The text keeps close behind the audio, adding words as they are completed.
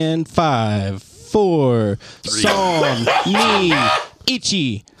And 5, 4, Song, Ni,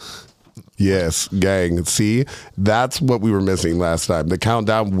 Ichi. Yes, gang. See, that's what we were missing last time. The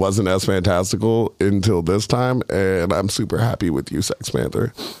countdown wasn't as fantastical until this time, and I'm super happy with you, Sex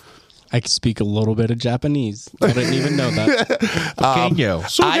Panther. I can speak a little bit of Japanese. I didn't even know that.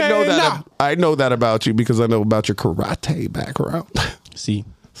 I know that about you because I know about your karate background. See.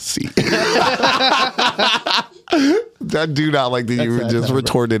 I do not like that you were just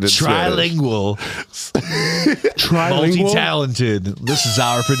retorted in Trilingual. Multi-talented. This is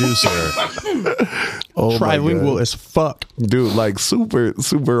our producer. Oh Trilingual as fuck. Dude, like super,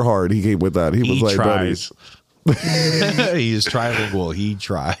 super hard. He came with that. He was like, tries. He is trilingual. He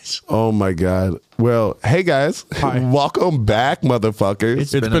tries. Oh my God. Well, hey guys. Hi. Welcome back, motherfuckers.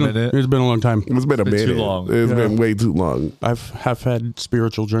 It's been a minute. It's been a long time. It's been a minute. Too long. It's been way too long. Have had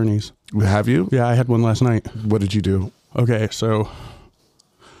spiritual journeys. Have you? Yeah, I had one last night. What did you do? Okay, so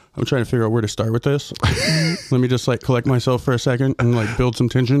I'm trying to figure out where to start with this. Let me just like collect myself for a second and like build some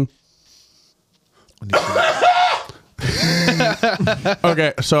tension.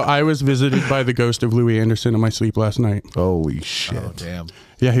 Okay, so I was visited by the ghost of Louis Anderson in my sleep last night. Holy shit. Oh, damn.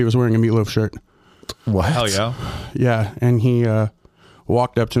 Yeah, he was wearing a Meatloaf shirt. What? Hell yeah. Yeah, and he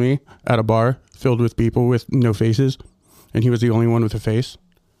walked up to me at a bar filled with people with no faces, and he was the only one with a face.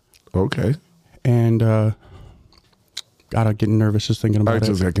 Okay. And God, I'm getting nervous just thinking about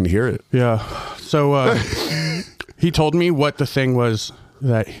it. I can hear it. Yeah. So he told me what the thing was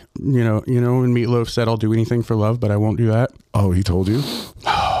that, you know, when Meatloaf said, I'll do anything for love, but I won't do that. Oh, he told you?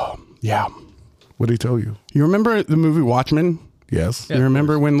 Yeah. What did he tell you? You remember the movie Watchmen? Yes. You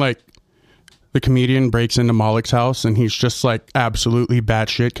remember when like the comedian breaks into Moloch's house and he's just like absolutely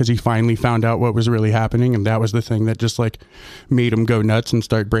batshit because he finally found out what was really happening, and that was the thing that just like made him go nuts and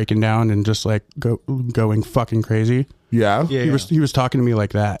start breaking down and just like going fucking crazy. Yeah? He was talking to me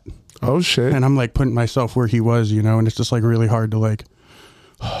like that. Oh, shit. And I'm like putting myself where he was, you know, and it's just like really hard to like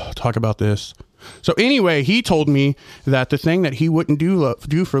talk about this. So anyway, he told me that the thing that he wouldn't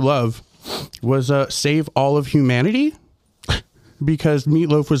do for love was save all of humanity because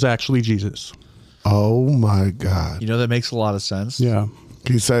Meatloaf was actually Jesus. Oh my God. You know, that makes a lot of sense. Yeah.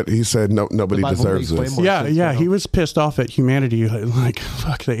 He said no, nobody deserves this. Yeah, he was pissed off at humanity like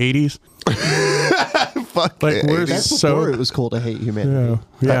fuck the 80s. Fuck Like it. we're That's so before it was cool to hate humanity.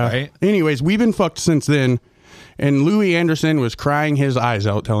 yeah. Right. Anyways, we've been fucked since then. And Louis Anderson was crying his eyes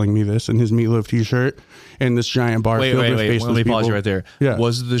out telling me this in his Meatloaf t-shirt in this giant bar filled with faceless Let me pause people. you right there. Yeah.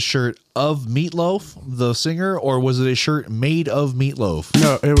 Was it the shirt of Meatloaf, the singer, or was it a shirt made of Meatloaf?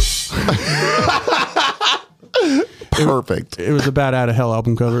 No, Perfect. it was a Bat Out of Hell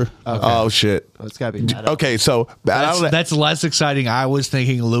album cover. Oh, shit. It's got to be bad. Okay, so That's less exciting. I was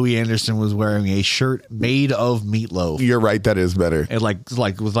thinking Louis Anderson was wearing a shirt made of Meatloaf. you're right. That is better. And like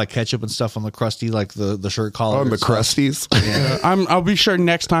with like ketchup and stuff on the crusty, like the shirt collar. On the and stuff. crusties. I'll be sure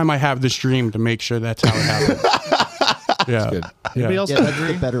next time I have this dream to make sure that's how it happened. Yeah. Good. Yeah. Anybody else? Yeah, that's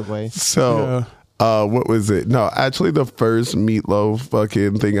the better way. So, what was it? No, actually, the first Meatloaf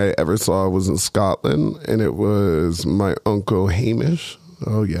fucking thing I ever saw was in Scotland, and it was my Uncle Hamish.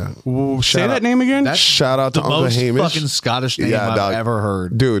 Oh, yeah. Say that name again? That's Shout out to the Uncle most Hamish. fucking Scottish name I've dog. ever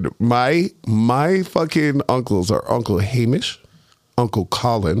heard. Dude, my fucking uncles are Uncle Hamish, Uncle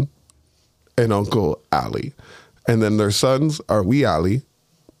Colin, and Uncle Ali. And then their sons are Wee Ali,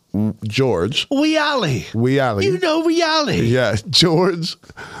 George. Wee Ali. Wee Ali. You know Wee Ali. Yeah, George,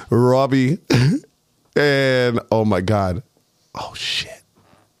 Robbie, and oh my God. Oh shit.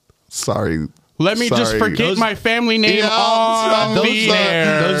 Sorry. Let me just forget my family name on the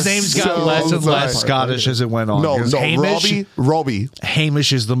air. Those names got less and less Scottish as it went on. No, Hamish, Robbie.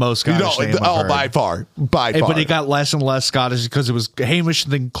 Hamish is the most Scottish name I've heard. By far. But it got less and less Scottish because it was Hamish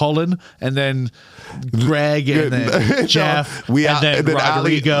and then Colin and then Greg and then Jeff and then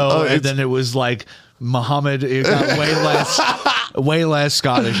Rodrigo and then it was like Muhammad. It got way less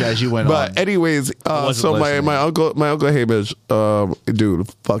Scottish as you went on. But anyways, so my uncle Hamish, dude,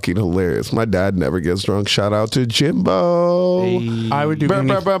 fucking hilarious. My dad never gets drunk. Shout out to Jimbo. I would do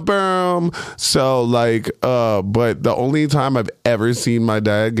Boom. So like, but the only time I've ever seen my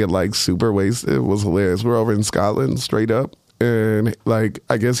dad get like super wasted was hilarious. We're over in Scotland, straight up, and like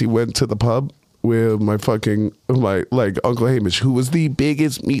I guess he went to the pub with my Uncle Hamish, who was the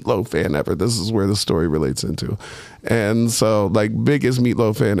biggest Meatloaf fan ever. This is where the story relates into. And so like biggest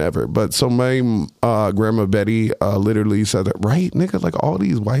Meatloaf fan ever. But so my grandma Betty literally said that, right, nigga, like all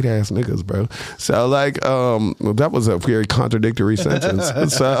these white ass niggas, bro. So like that was a very contradictory sentence.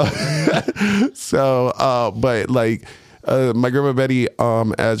 But like my grandma Betty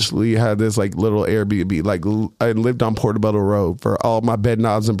actually had this like little Airbnb. Like I lived on Portobello Road for all my bed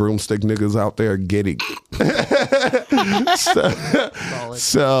knobs and broomstick niggas out there getting.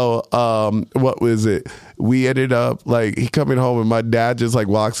 So what was it? We ended up like he coming home and my dad just like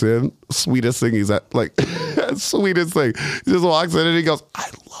walks in. Sweetest thing he's at, like sweetest thing. He just walks in and he goes, "I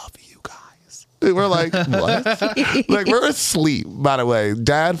love you guys." And we're like, what? Like we're asleep, by the way.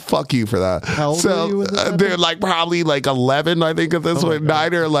 Dad, fuck you for that. How old were you when this happened? They're like probably like 11, I think at this point,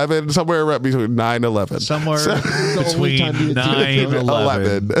 9 or 11, somewhere right between 9 and 11. Somewhere the only time between you 9 and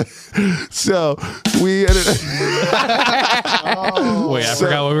 11. So we ended Wait, I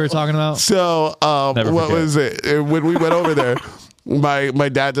forgot what we were talking about. So Never what forget. was it? When we went over there, my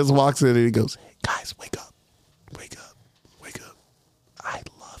dad just walks in and he goes, "Hey, guys, wake up. Wake up. Wake up. I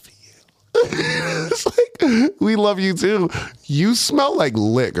love you." It's like, we love you too. You smell like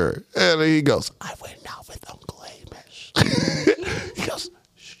liquor. And he goes, "I went out with Uncle Hamish." He goes,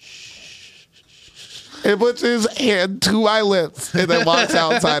 and puts his hand to my lips and then walks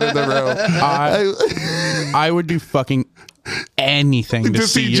outside of the room. I would do fucking anything to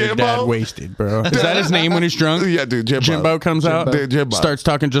see your Jimbo? dad wasted, bro. Is that his name when he's drunk? Yeah, dude, Jimbo. Jimbo comes out, Dude, Jimbo. starts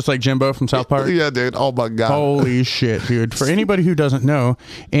talking just like Jimbo from South Park. Yeah, dude. Oh my God. Holy shit, dude. For anybody who doesn't know,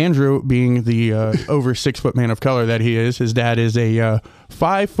 Andrew, being the over 6 foot man of color that he is, his dad is a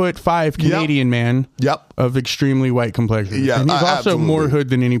 5'5" Canadian man Yep. of extremely white complexion. Yeah, and he's also absolutely. more hood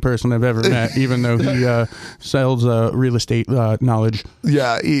than any person I've ever met, even though he sells real estate knowledge.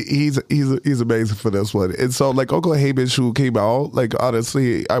 Yeah, he's amazing for this one. And so like Uncle Hamish who came out, like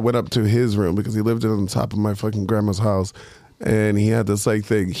honestly, I went up to his room because he lived on top of my fucking grandma's house. And he had this like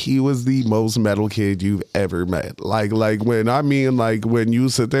thing. He was the most metal kid you've ever met. Like when I mean like when you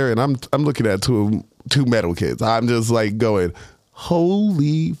sit there and I'm looking at two metal kids. I'm just like going,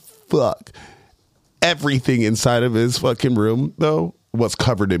 holy fuck. Everything inside of his fucking room though was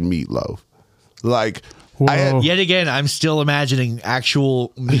covered in meatloaf. Like I had, Yet again, I'm still imagining actual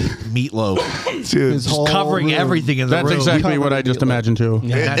meatloaf dude, His whole covering room. everything in the That's room. exactly what I just imagined too.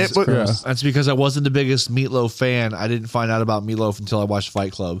 That's because I wasn't the biggest Meatloaf fan. I didn't find out about Meatloaf until I watched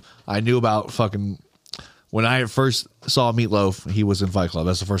Fight Club. I knew about fucking when I first saw Meatloaf. He was in Fight Club.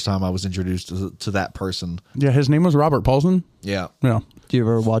 That's the first time I was introduced to that person. Yeah, his name was Robert Paulson. Yeah, Yeah. Do you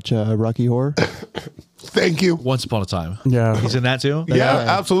ever watch Rocky Horror? thank you. Once Upon a Time. Yeah. He's in that too. Yeah,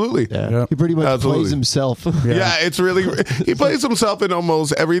 absolutely. Yeah. He pretty much Absolutely. plays himself. Yeah, it's really he plays himself in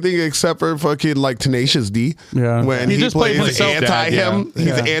almost everything except for fucking like Tenacious D. Yeah. When He he just plays plays himself. anti him, Yeah.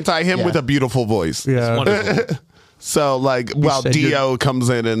 he's anti him Yeah. with a beautiful voice. Yeah. Wonderful. So like, while said Dio comes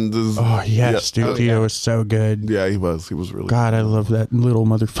in and this, Oh, yes, dude. Dio was so good. yeah, he was really God, I love that little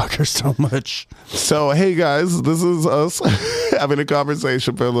motherfucker so much. So hey guys, this is us having a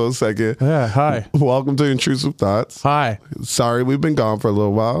conversation for a little second. Yeah. Hi. Welcome to Intrusive Thoughts. Hi. Sorry we've been gone for a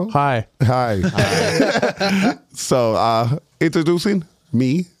little while. Hi. Hi. So introducing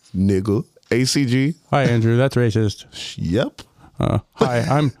me, nigga, ACG. Hi, Andrew. That's racist. Yep.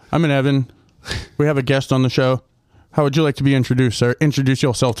 Hi, I'm an Evan. We have a guest on the show. How would you like to be introduced, sir? Introduce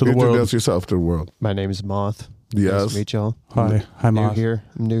yourself to the Introduce world. yourself to the world. My name is Moth. Yes. Nice to meet y'all. Hi. Hi, New Moth. here.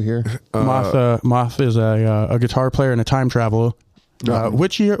 I'm new here. Moth is a guitar player and a time traveler.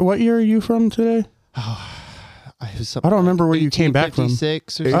 What year are you from today? I don't remember where you came back from.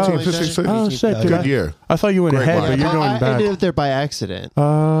 1856 or something like that. 1856. Oh, sick. Dude. Good year. I thought you went Great ahead, line. but you're going I back. ended up there by accident.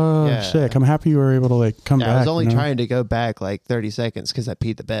 Oh, sick. I'm happy you were able to like come back. I was only you know? trying to go back like 30 seconds because I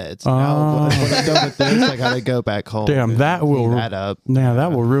peed the bed. So now when I'm done with this, I gotta go back home. Damn, and that will clean that up. Yeah,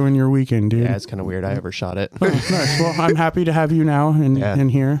 that will ruin your weekend, dude. Yeah, it's kind of weird. I overshot it. Oh, nice. Well, I'm happy to have you now in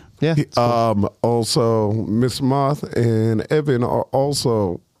here. Yeah. it's cool. Also, Miss Moth and Evan are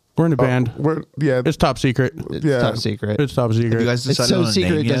also. We're in a band. It's top secret. It's yeah. top secret. It's top secret. Have you guys It's decided so on a secret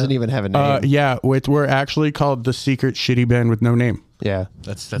name it doesn't yet? even have a name. Yeah, we're actually called the Secret Shitty Band with no name. Yeah.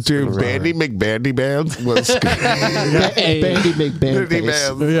 That's Dude, Bandy McBandy Bands was. Bandy McBand Bandy face.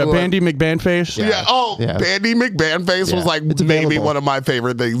 Bands. Yeah, Bandy McBandface. Yeah. Oh, Yeah. Bandy McBandface was like It's maybe available. one of my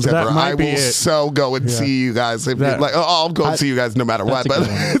favorite things That ever. might I be will it. so go and see you guys. If That- like, I'll go and see you guys no matter what. that's a But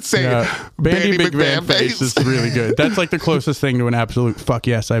good one. say Yeah. Bandy McBandface is really good. That's like the closest thing to an absolute fuck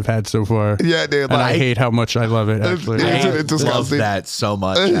yes I've had so far. Yeah, dude. And I Like, hate how much I love it, actually. Isn't it love disgusting? that so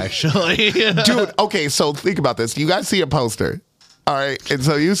much, actually. Dude, okay, so think about this. You guys see a poster. All right, and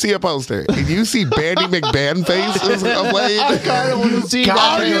so you see a poster, and you see Bandy McBand face is playing. I kind of want to see Are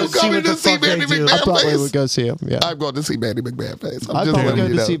that. you going to see Bandy I McBand probably face? would go see him. Yeah, I'm going to see Bandy McBand face. I'd probably go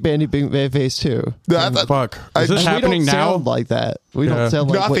to see Bandy McBand face too. Fuck. Is this happening we don't now? sound like that. We don't sound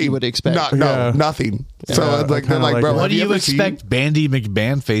like what you would expect. Nothing. So like they're like, bro, What do have you ever expect Bandy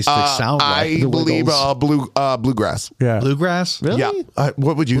McBand face to sound like? I believe bluegrass. Yeah. Bluegrass? Really? Yeah.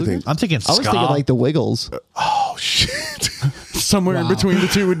 What would you think? I'm thinking ska. I was thinking like the Wiggles. Oh shit. Somewhere in between the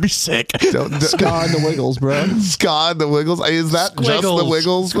two would be sick. Ska and the Wiggles, bro. Ska and the Wiggles. Is that just the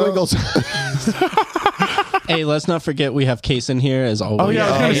Wiggles? Wiggles. Hey, let's not forget we have Kaysen here as always. Oh, yeah,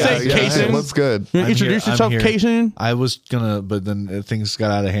 I was going to say, Kaysen. What's good? You introduce yourself, Kaysen. I was gonna, but then things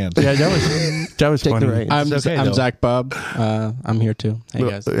got out of hand. Yeah, that was Take the funny. reins. I'm It's okay, though. Zach Bob. I'm here too. Hey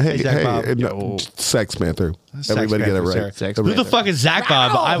guys. Hey, Zach Bob. no, Sex Panther. Everybody get it right. Who the fuck is Zach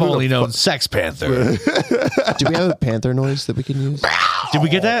Bob? I've only known Sex Panther. Do we have a panther noise that we can use? Did we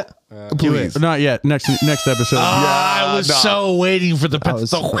get that? Please. Not yet. Next episode. I was so waiting for the fucking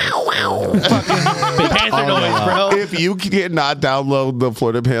Panther noise, bro. If you cannot download the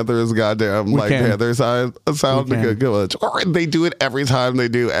Florida Panthers goddamn like can. Panther sound, can. or they do it every time they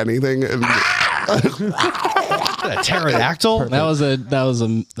do anything. And A pterodactyl? That was a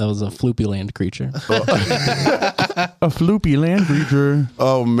floopy land creature. A floopy land creature.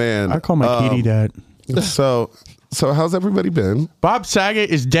 oh man, I call my kitty that. So how's everybody been? Bob Saget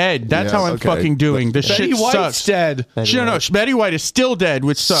is dead. That's Yeah, how I'm okay. fucking doing. This Betty shit White's sucks. dead. No, Betty White is still dead,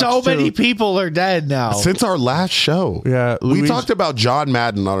 which sucks. So many too. people are dead now. Since our last show, Yeah, we Louise- talked about John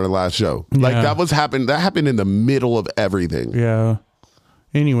Madden on our last show. Like Yeah. that happened in the middle of everything. Yeah.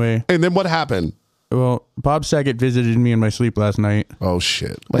 Anyway, And then what happened? well, Bob Saget visited me in my sleep last night. Oh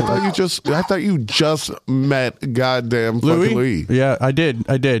shit! I thought you just met goddamn fucking Louie. Yeah, I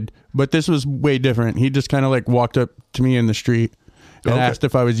did. But this was way different. He just kind of like walked up to me in the street and Okay. asked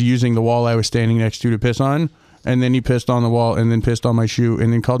if I was using the wall I was standing next to piss on. And then he pissed on the wall and then pissed on my shoe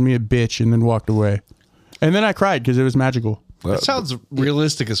and then called me a bitch and then walked away. And then I cried because it was magical. That sounds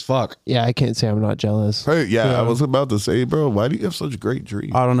realistic as fuck. Yeah, I can't say I'm not jealous. Hey, yeah, I was about to say, bro, why do you have such great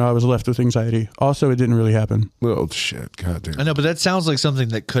dreams? I don't know. I was left with anxiety. Also, it didn't really happen. Oh shit! Goddamn. I know, but that sounds like something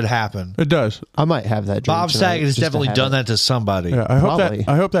that could happen. It does. I might have that dream. Bob tonight Saget has just to definitely have done it. that to somebody. Yeah, Probably.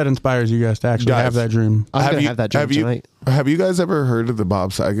 I hope that inspires you guys to actually Guys, have that dream. I'm going to have that dream tonight. Have you guys ever heard of the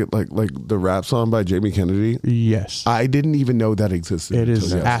Bob Saget like the rap song by Jamie Kennedy? Yes. I didn't even know that existed. It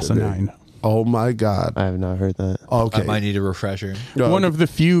is until yesterday. asinine. Oh my god. I have not heard that. Okay. I might need a refresher. One of the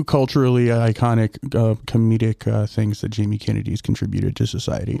few culturally iconic comedic things that Jamie Kennedy's contributed to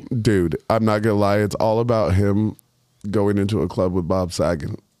society. Dude, I'm not gonna lie. It's all about him going into a club with Bob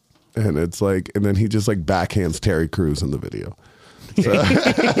Saget, and it's like, and then he just like backhands Terry Crews in the video.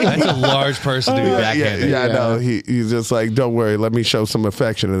 That's a large person to be backhanded. Yeah, no, he's just like, don't worry, let me show some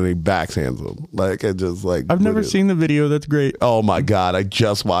affection, and he backhands him. Like, it just like, I've never seen the video. That's great. Oh my god, I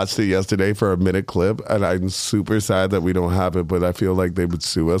just watched it yesterday for a minute clip, and I'm super sad that we don't have it, but I feel like they would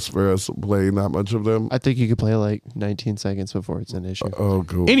sue us for us playing that much of them. I think you could play like 19 seconds before it's an issue. Oh,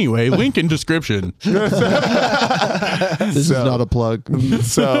 cool. Anyway, link in description. This is not a plug.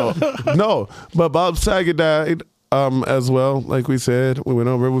 So no, but Bob Saget died as well. Like we said, we went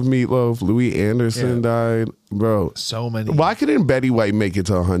over with Meatloaf. Louis Anderson died, bro. So many. Why couldn't Betty White make it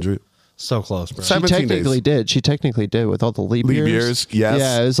to 100? So close, bro. She 17 technically days. did. She technically did with all the leap Leap years. years, yes.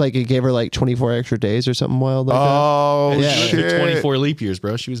 Yeah, it was like it gave her like 24 extra days or something wild like Oh Yeah. She went through shit! 24 leap years,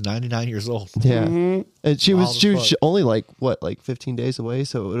 bro. She was 99 years old. that. Yeah. And she Wild was as she was fuck. only like what, like 15 days away,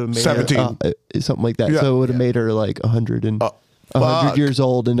 so it would have made 17. her, something like that. Yeah. So it would have made her like 100 and 100 fuck. years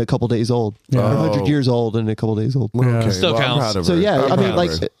old and a couple days old. Or 100 years old and a couple days old. Okay, Still I'm counts. proud of So her. yeah, I'm I mean, proud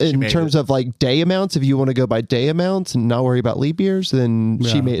like of her. in made terms of like day amounts, if you want to go by day amounts and not worry about leap years, then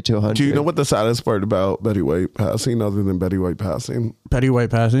she made it to 100. Do you know what the saddest part about Betty White passing, other than Betty White passing? Betty White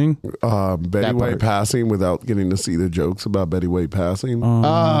passing. Betty That White part. passing without getting to see the jokes about Betty White passing. Well,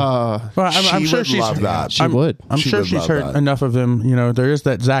 I'm She sure would she's love that. She would. I'm She sure would she's love heard that. enough of them. You know, there is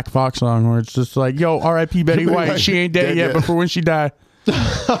that Zach Fox song where it's just like, "Yo, R.I.P. Betty White. She ain't dead yet, but for when she died."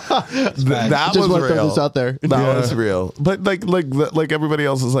 That Just was want to throw real. this out there. That was real. But like everybody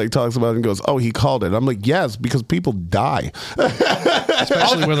else is like talks about it and goes, oh, he called it. I'm like, yes, because people die.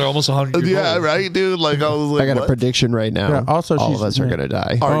 Especially when they're almost 100 years Yeah, old. right, dude. Like I was like, I got a what? prediction right now. Yeah, also all she's- of us are gonna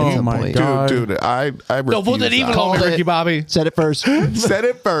die. Are at you? some my point. God. Dude, I Don't put that refuse even on me, Ricky Bobby. Said it first. Said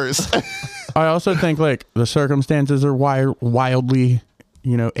it first. I also think like the circumstances are wildly,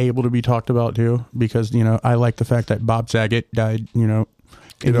 you know, able to be talked about too, because you know I like the fact that Bob Saget died, you know,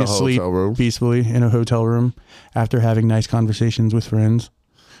 in In a his sleep hotel room. peacefully in a hotel room after having nice conversations with friends.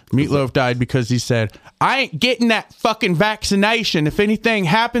 Meatloaf died because he said, I ain't getting that fucking vaccination. If anything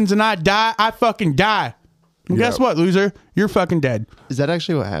happens and I die, I fucking die. And guess what, loser? You're fucking dead. Is that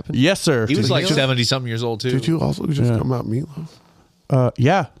actually what happened? Yes, sir. He was like 70-something years old, too. Did you also just come out Meatloaf?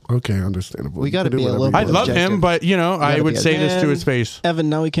 Yeah. Okay, understandable. We got to be a little. I love him, but I would say this to his face. Evan,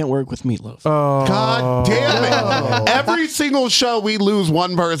 now we can't work with Meatloaf. God damn it! Every single show we lose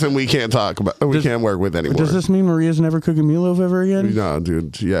one person we can't talk about. We can't work with anymore. Does this mean Maria's never cooking meatloaf ever again? No,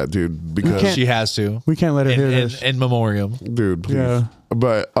 dude. Yeah, dude. Because she has to. We can't let her hear this. In memoriam. Dude, please. Yeah.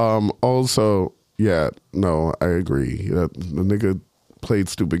 But also, yeah, no, I agree. The nigga played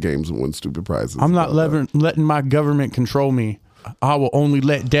stupid games and won stupid prizes. I'm not letting my government control me. I will only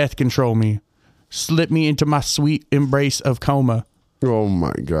let death control me. Slip me into my sweet embrace of coma. Oh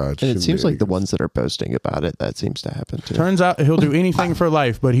my God. And it seems like the ones that are boasting about it, that seems to happen too. Turns out he'll do anything for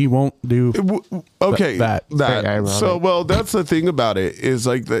life, but he won't do that. So, well, that's the thing about it is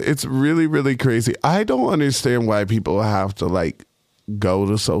like, it's really, really crazy. I don't understand why people have to like go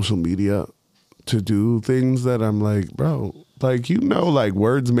to social media to do things that I'm like, bro, like, like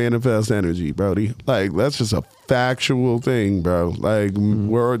words manifest energy, Brody. Like, that's just a factual thing, bro. Like,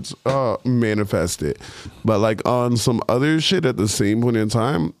 words manifest it. But like on some other shit at the same point in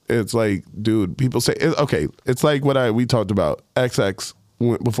time, it's like, dude, people say, okay, it's like what we talked about, XX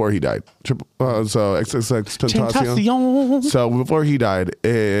before he died. So XXX Tentacion. So before he died,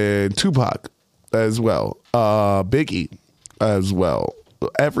 and Tupac as well, Biggie as well.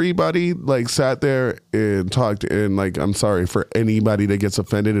 Everybody like sat there and talked, and like, I'm sorry for anybody that gets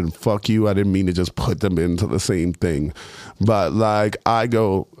offended, and fuck you, I didn't mean to just put them into the same thing, but like, I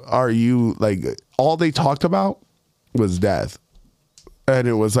go, are you like, all they talked about was death, and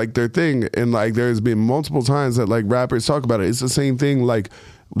it was like their thing, and like there's been multiple times that like rappers talk about it. It's the same thing, like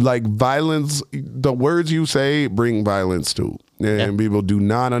violence, the words you say bring violence too, and people do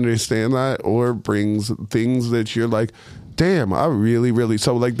not understand that, or brings things that you're like, damn, I really,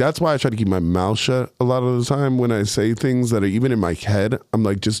 so like, that's why I try to keep my mouth shut a lot of the time when I say things that are even in my head. I'm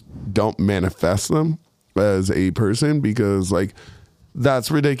like, just don't manifest them as a person, because like, that's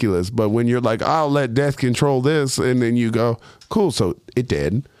ridiculous. But when you're like, I'll let death control this, and then you go, cool, so it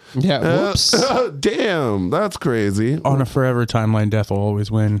did. Yeah, whoops. Damn, that's crazy. On a forever timeline, death will always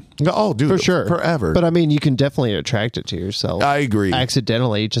win. Oh, dude, for sure, forever. But I mean, you can definitely attract it to yourself. I agree.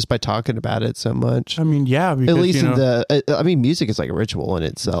 Accidentally, just by talking about it so much. I mean, yeah, because, at least music is like a ritual in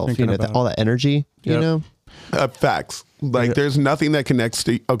itself. You know, all that energy. You know, facts. Like, there's nothing that connects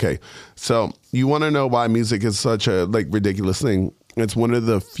to. Okay, so you want to know why music is such a like ridiculous thing? It's one of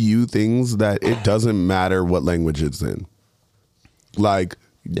the few things that it doesn't matter what language it's in. Like.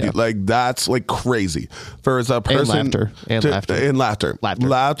 Yeah. Like, that's like crazy for as a person, and laughter.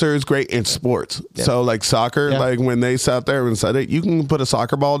 Laughter is great in sports. Yeah. So like soccer, like when they sat there and said it, you can put a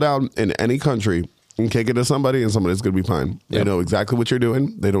soccer ball down in any country and kick it to somebody, and somebody's gonna be fine. They know exactly what you're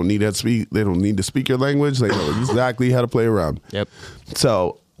doing. They don't need to speak. They don't need to speak your language. They know exactly how to play around. Yep.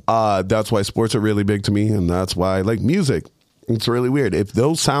 So that's why sports are really big to me, and that's why like music. It's really weird. If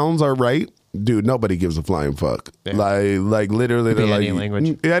those sounds are right, dude, nobody gives a flying fuck. Yeah. Like literally, they're like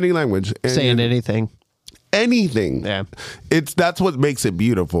any language, saying anything. Yeah, that's what makes it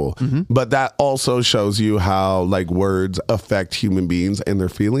beautiful. Mm-hmm. But that also shows you how like words affect human beings and their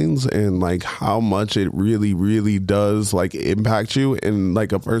feelings, and like how much it really, really does like impact you. And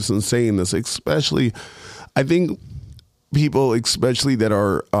like a person saying this, especially, I think people, especially that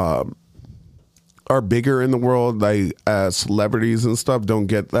are bigger in the world, like celebrities and stuff, don't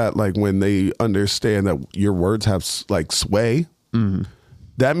get that. Like when they understand that your words have like sway,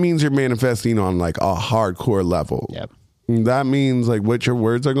 that means you're manifesting on like a hardcore level. Yep. That means like what your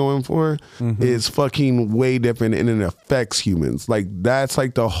words are going for is fucking way different, and it affects humans. Like that's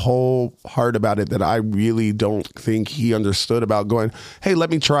like the whole part about it that I really don't think he understood about going, hey, let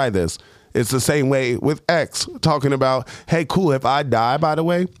me try this. It's the same way with X talking about, hey, cool, if I die, by the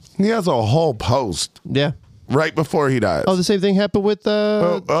way, he has a whole post. Yeah. Right before he dies. Oh, the same thing happened with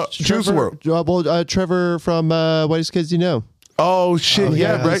Juice WRLD. Trevor from Whitest Kids You Know. Oh, shit. Oh,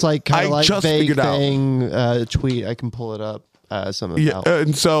 yeah, right. It's like kind of like vague thing, tweet. I can pull it up. Something about,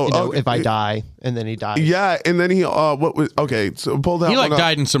 and so if I die, and then he dies. Yeah, and then he okay, so pull that. He like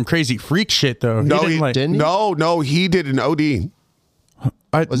died in some crazy freak shit though. No, he did an OD.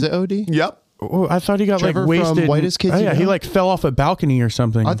 Was it OD? Yep. Oh, I thought he got Trevor like wasted. From Whitest Kids. Yeah, he like fell off a balcony or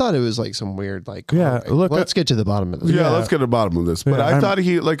something. I thought it was like some weird like. Yeah, look. Let's get to the bottom of this. Yeah, let's get to the bottom of this. But I thought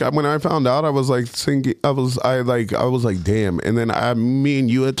he like when I found out, I was like thinking, I was like, damn. And then me and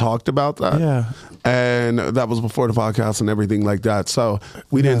you had talked about that. Yeah. And that was before the podcast and everything like that. So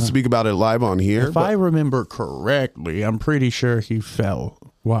we didn't speak about it live on here. If I remember correctly, I'm pretty sure he fell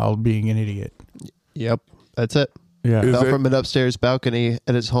while being an idiot. Yep, that's it. Yeah. Fell from an upstairs balcony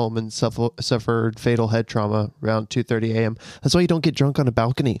at his home and suffered fatal head trauma around 2:30 a.m. That's why you don't get drunk on a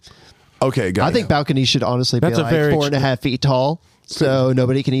balcony. Okay, guys. I think balconies should honestly be like 4.5 feet tall, so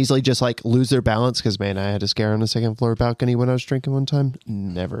nobody can easily just like lose their balance. Because man, I had a scare on a second floor balcony when I was drinking one time.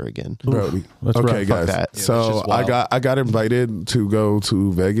 Never again. Bro, That's okay, rough. guys. That. Yeah, So I got invited to go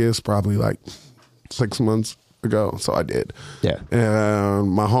to Vegas probably like 6 months ago. So I did. Yeah.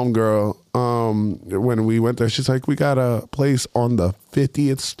 And my homegirl, when we went there, she's like, "We got a place on the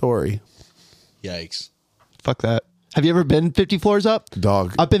 50th story." Yikes. Fuck that. Have you ever been 50 floors up?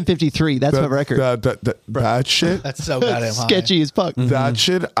 Dog. I've been 53. That's my record. That shit. That's so goddamn high. Sketchy as fuck. That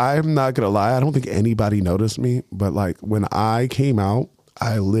shit, I'm not gonna lie, I don't think anybody noticed me, but like when I came out,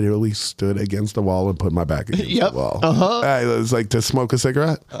 I literally stood against the wall and put my back against the wall. I was like, to smoke a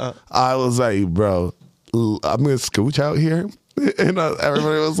cigarette. I was like, bro, I'm gonna scooch out here. And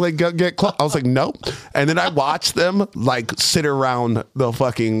everybody was like, get close. I was like, nope. And then I watched them like sit around the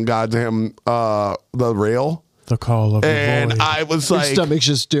fucking goddamn the rail. The call of the And void. I was Your like, stomach's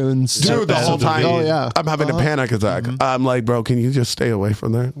just doing dude, the whole time. Oh yeah. I'm having a panic attack. I'm like, bro, can you just stay away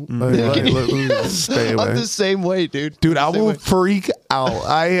from there? Stay away. I'm the same way, dude. Dude, I will freak out.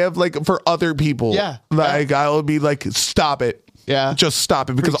 I have like for other people. Yeah. Like I will be like, stop it. Yeah. Just stop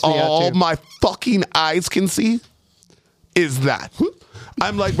it because Freaks me out, all too. my fucking eyes can see is that.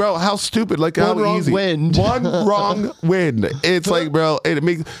 I'm like, bro, how stupid. Like One how wrong easy. wind. One wrong wind. It's like, bro, it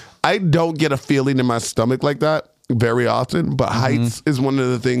makes I don't get a feeling in my stomach like that very often, but heights is one of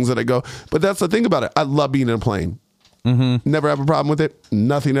the things that I go. But that's the thing about it. I love being in a plane. Never have a problem with it.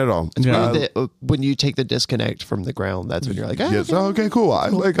 Nothing at all. It's really when you take the disconnect from the ground, that's when you're like, Yes. Okay, cool. I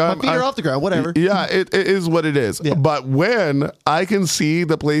like my feet are off the ground, whatever. Yeah, it is what it is. Yeah. But when I can see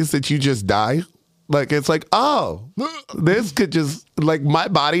the place that you just die, like it's like, oh, this could just like my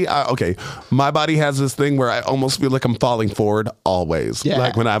body. My body has this thing where I almost feel like I'm falling forward always. Yeah.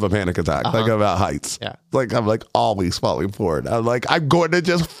 Like when I have a panic attack, like about heights. Yeah. Like I'm like always falling forward. I'm like I'm going to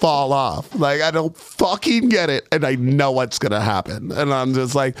just fall off. Like I don't fucking get it, and I know what's gonna happen, and I'm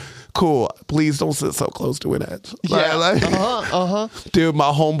just like, cool. Please don't sit so close to an edge. Yeah. Dude,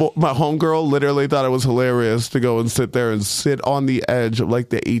 my homegirl literally thought it was hilarious to go and sit on the edge of like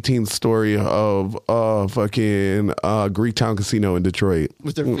the 18th story of fucking Greektown Casino in Detroit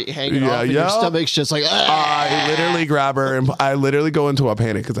With their feet hanging off and your stomach's just like, I literally grab her and I literally go into a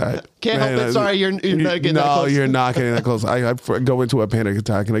panic attack. Can't help it. Sorry, you're not getting that No, close. you're not getting that close. I go into a panic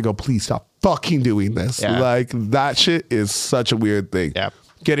attack and I go, please stop fucking doing this. Yeah. Like that shit is such a weird thing. Yeah.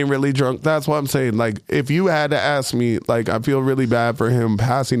 Getting really drunk. That's what I'm saying. Like, if you had to ask me, like, I feel really bad for him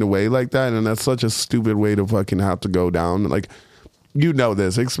passing away like that. And that's such a stupid way to fucking have to go down. Like, you know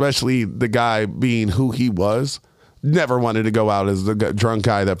this, especially the guy being who he was. Never wanted to go out as the drunk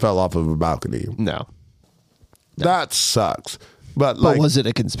guy that fell off of a balcony. No. That sucks. But But like, was it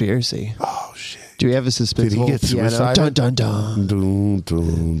a conspiracy? oh shit. Do we have a suspense? Did he get piano? suicided? Dun, dun, dun. Dun,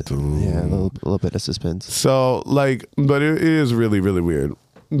 dun, dun. Yeah, a little bit of suspense. So like, but it is really, really weird.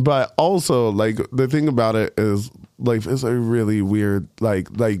 But also, like, the thing about it is, life is a really weird, like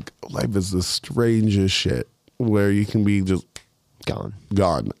life is the strangest shit where you can be just Gone.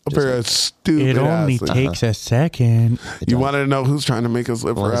 for a stupid. It only ass thing. takes a second. You want to know who's trying to make us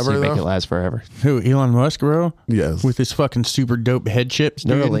live forever? Make it Though? last forever. Who, Elon Musk, bro? Yes. With his fucking super dope head chips,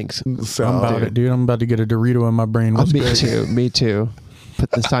 dude. Neuralinks. So, I'm about it, dude. I'm about to get a Dorito in my brain. What's Me good? too. Me too. Put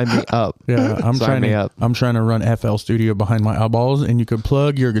the sign me up. Yeah, I'm Sign me up. trying to run FL Studio behind my eyeballs, and you could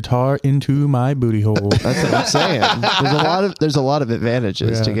plug your guitar into my booty hole. That's what I'm saying. There's a lot of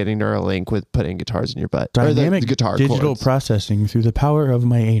advantages to Yeah. getting Neuralink with putting guitars in your butt. Or Dynamic the guitar digital chords. processing through the power of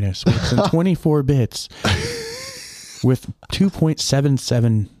my anus works in 24 bits with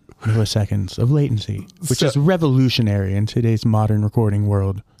 2.77 milliseconds of latency, which is revolutionary in today's modern recording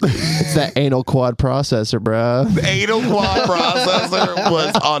world. It's that anal quad processor, bro. the anal quad processor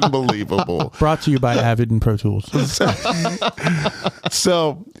was unbelievable. Brought to you by Avid and Pro Tools.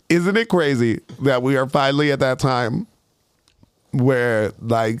 So, isn't it crazy that we are finally at that time where,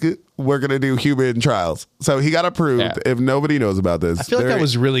 like, we're going to do human trials? So, he got approved. Yeah. If nobody knows about this, I feel like that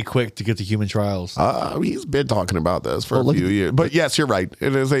was really quick to get to human trials. he's been talking about this for Well, a few years. But yes, you're right.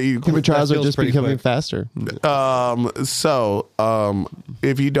 It is a Human trials are feels just pretty becoming quick. faster.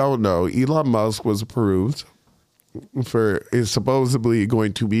 If you don't know, Elon Musk was approved is supposedly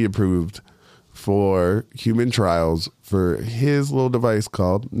going to be approved for human trials for his little device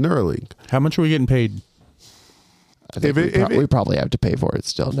called Neuralink. How much are we getting paid? I think we probably have to pay for it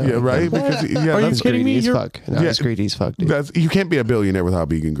still. No, yeah, right. Because Are you kidding me? Fuck. No, it's greedy as fuck, dude. You can't be a billionaire without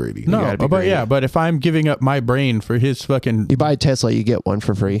being greedy. No, but if I'm giving up my brain for his fucking, you buy a Tesla, you get one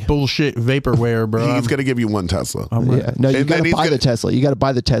for free. Bullshit vaporware, bro. He's gonna give you one Tesla. Yeah, no, you gotta buy the Tesla. You gotta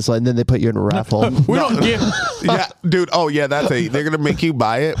buy the Tesla, and then they put you in a raffle. We don't give. Yeah, dude. Oh yeah, that's it. They're gonna make you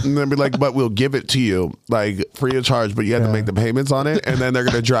buy it, and then be like, "But we'll give it to you like free of charge, but you have to make the payments on it." And then they're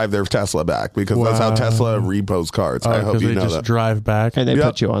gonna drive their Tesla back because that's how Tesla repos cars. I hope you know that. Drive back, and they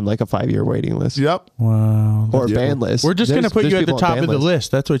put you on like a 5-year waiting list. Yep. Wow. Or ban list. We're just gonna put you at the top of the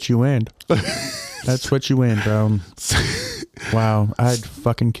list. That's what you win. That's what you win, bro. Wow, I'd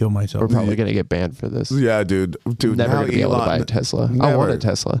fucking kill myself. We're probably gonna get banned for this. Yeah, dude. Never gonna be able to buy a Tesla. I want a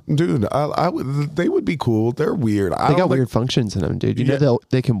Tesla, dude. I would. They would be cool. They're weird. They got weird functions in them, dude. You know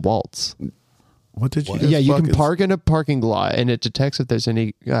they can waltz. What did you? Yeah, you can park in a parking lot, and it detects if there's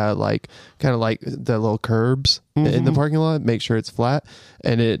any kind of like the little curbs in the parking lot. Make sure it's flat,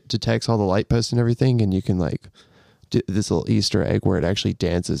 and it detects all the light posts and everything, and you can like do this little Easter egg where it actually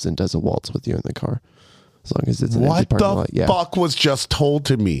dances and does a waltz with you in the car, as long as it's an empty parking lot. What the fuck was just told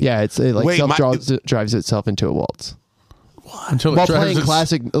to me? Yeah, it drives itself into a waltz. Until while playing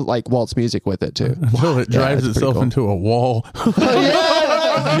classic like waltz music with it too. Until it drives itself into a wall. No,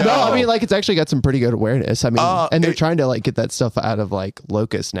 I mean like it's actually got some pretty good awareness. I mean, and they're trying to like get that stuff out of like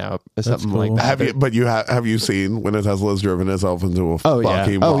Locust now, or something like that. Have you seen when a Tesla's driven itself into a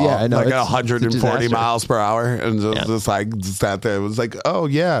fucking wall? Oh yeah, I know. Like 140 miles per hour, and just like sat there. It was like, oh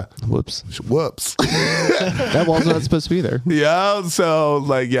yeah, whoops. That wall's not supposed to be there. Yeah, so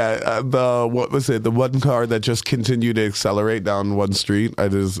like the one car that just continued to accelerate down one street. I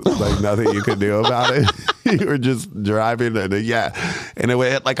just like nothing you could do about it. You were just driving and it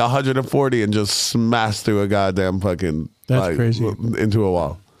would hit like 140 and just smash through a goddamn fucking crazy into a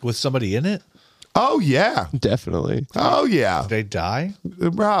wall with somebody in it. Oh yeah, definitely. Oh yeah, did they die?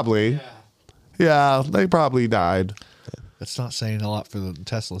 Probably. Yeah, they probably died. That's not saying a lot for the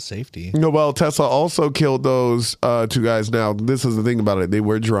Tesla safety. No, well, Tesla also killed those two guys. Now, this is the thing about it. They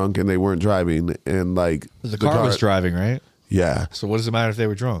were drunk and they weren't driving. And like the car was driving, right? Yeah. So what does it matter if they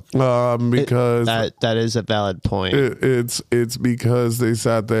were drunk? Because that is a valid point. It's because they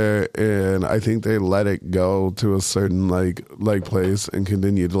sat there and I think they let it go to a certain like place and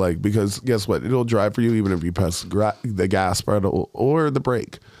continued to because guess what? It'll drive for you even if you press the gas pedal or the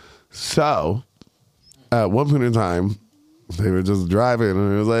brake. So at one point in time, they were just driving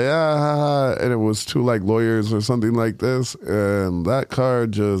and it was like, and it was two like lawyers or something like this. And that car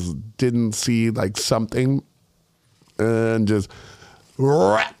just didn't see like something and just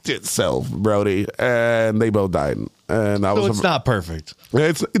wrecked itself, Brody. And they both died. And so it's not perfect.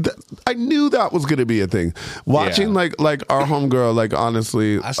 I knew that was going to be a thing. Watching like our homegirl, like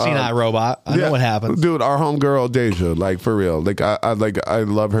honestly, I've seen iRobot. I know what happens, dude. Our homegirl Deja, like for real, like I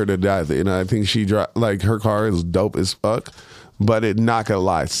love her to death, and I think she like her car is dope as fuck. But not gonna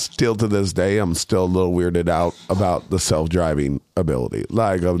lie, still to this day, I'm still a little weirded out about the self-driving ability.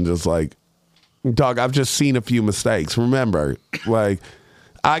 Like I'm just like, dog. I've just seen a few mistakes. Remember, like.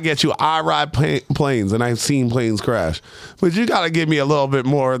 I get you. I ride planes, and I've seen planes crash. But you got to give me a little bit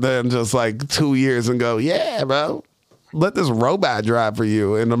more than just like 2 years and go, yeah, bro. Let this robot drive for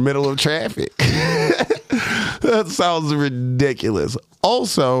you in the middle of traffic. That sounds ridiculous.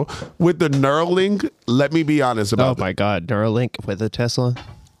 Also, with the Neuralink, let me be honest about my God. Neuralink with a Tesla?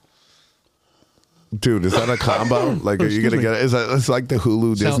 Dude, is that a combo? Like, are you going to get it? It's like the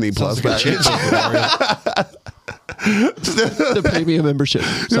Hulu Disney Plus package. The premium membership.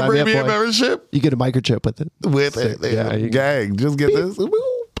 The premium membership? You get a microchip with it. Yeah, gang. Just get this. Dude,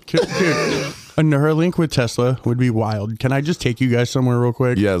 a Neuralink with Tesla would be wild. Can I just take you guys somewhere real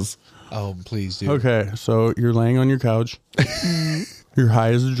quick? Yes. Oh, please do. Okay, so you're laying on your couch. You're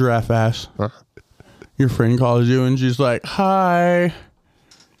high as a giraffe ass. Your friend calls you and she's like, hi,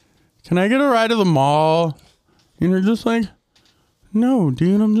 can I get a ride to the mall? And you're just like, no,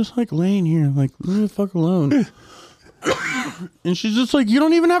 dude, I'm just like laying here. Like, leave me the fuck alone. And she's just like, you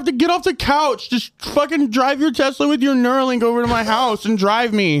don't even have to get off the couch. Just fucking drive your Tesla with your Neuralink over to my house and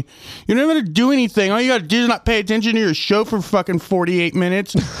drive me. You don't even have to do anything. All you gotta do is not pay attention to your show for fucking 48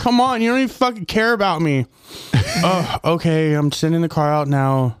 minutes. Come on, you don't even fucking care about me. Oh, okay, I'm sending the car out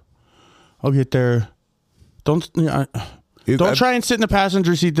now. I'll get there. Don't try and sit in the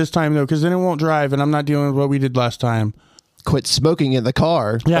passenger seat this time though, because then it won't drive, and I'm not dealing with what we did last time. Quit smoking in the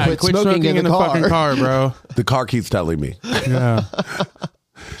car. Yeah, quit smoking in the fucking car, bro. The car keeps telling me. Yeah.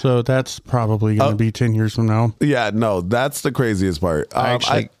 So that's probably going to be 10 years from now. Yeah, no, that's the craziest part.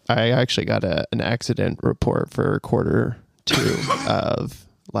 I actually got an accident report for quarter 2 of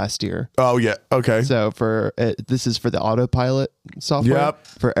last year. Oh yeah. Okay. So this is for the autopilot software. Yep.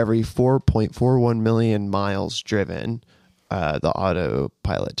 For every 4.41 million miles driven, the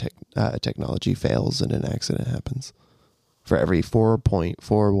autopilot technology fails and an accident happens. For every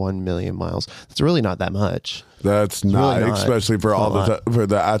 4.41 million miles, it's really not that much. That's not, really not especially for all for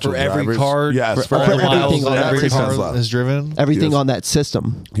the actual For every drivers. car, Yes, for all the miles on that that every system. car is driven. Everything Yes. on that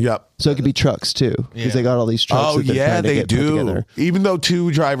system. Yep. So it could be trucks too, because they got all these trucks. Oh that they're yeah, trying to they get put do. together. Even though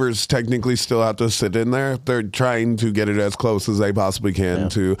 2 drivers technically still have to sit in there, they're trying to get it as close as they possibly can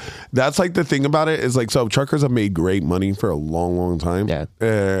to. That's like the thing about it is like, so truckers have made great money for a long, long time. Yeah.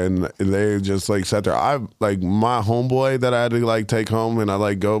 And they just like sat there. I like my homeboy that I had to like take home and I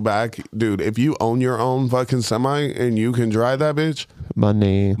like go back. Dude, if you own your own fucking semi and you can drive that bitch,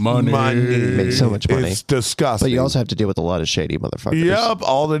 Money. Make so much money. It's disgusting. But you also have to deal with a lot of shady motherfuckers. Yep,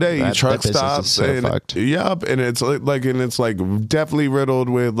 all the day. That Truck business is stops. so And, fucked. yep, and it's definitely riddled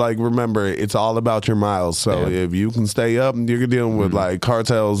with like. Remember, it's all about your miles. So if you can stay up, you're dealing with like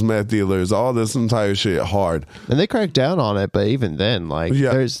cartels, meth dealers, all this entire shit hard. And they crack down on it, but even then, like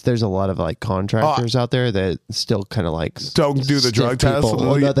there's a lot of like contractors out there that still kind of like don't do the stiff drug test. people.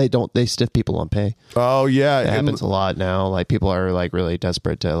 Well, no, they don't. They stiff people on pay. Oh yeah, It happens a lot now. Like people are like really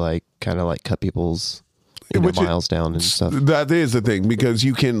desperate to like kind of like cut people's miles down and stuff. That is the thing, because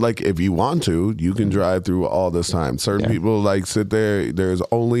you can, like, if you want to, you can drive through all this time. Certain people like sit there. There's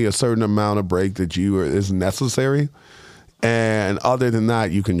only a certain amount of break that is necessary. And other than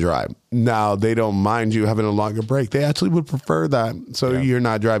that, you can drive. Now, they don't mind you having a longer break. They actually would prefer that. So you're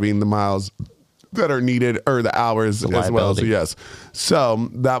not driving the miles that are needed or the hours as well. So yes. So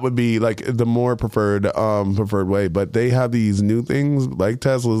that would be like the more preferred way. But they have these new things like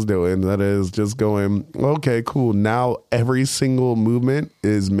Tesla's doing that is just going, okay, cool. Now every single movement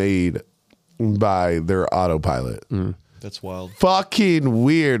is made by their autopilot. That's wild. Fucking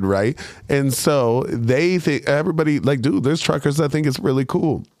weird, right? And so they think, everybody, like, dude, there's truckers that think it's really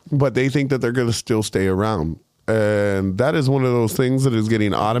cool, but they think that they're going to still stay around. And that is one of those things that is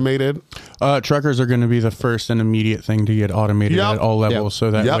getting automated. Truckers are going to be the first and immediate thing to get automated at all levels.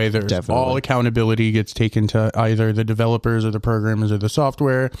 So that way there's all accountability gets taken to either the developers or the programmers or the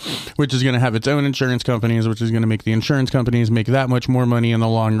software, which is going to have its own insurance companies, which is going to make the insurance companies make that much more money in the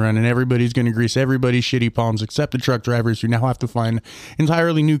long run. And everybody's going to grease everybody's shitty palms except the truck drivers, who now have to find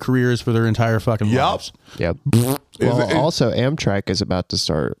entirely new careers for their entire fucking lives. Yep. Well, also Amtrak is about to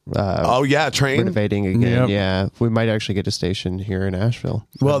start. Train renovating again. Yep. Yeah, we might actually get a station here in Asheville.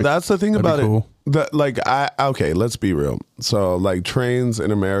 Well, that's the thing about cool. it. That, like, let's be real. So, like, trains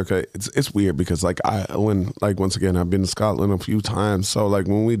in America, it's weird because, like, once again, I've been to Scotland a few times. So, like,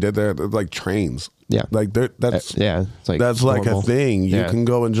 when we did that, like, trains. Yeah. Like, that's it's like that's like normal. a thing. You Yeah. can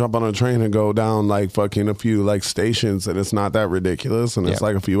go and jump on a train and go down, like, fucking a few, like, stations, and it's not that ridiculous. And it's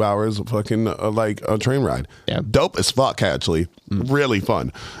like a few hours of fucking, like, a train ride. Yeah. Dope as fuck, actually. Really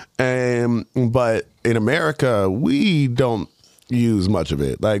fun. But in America, we don't use much of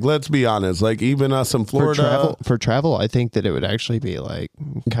it. Like, let's be honest. Like, even us in Florida, for travel, I think that it would actually be like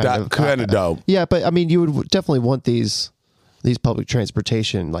kind of dope. Yeah, but I mean, you would definitely want these public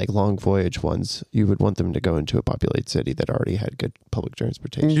transportation, like long voyage ones. You would want them to go into a populated city that already had good public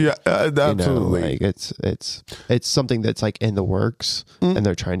transportation. Yeah, absolutely. You know, like it's something that's like in the works, and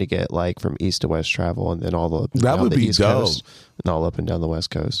they're trying to get like from east to west travel, and then all the that would be east dope, coast and all up and down the west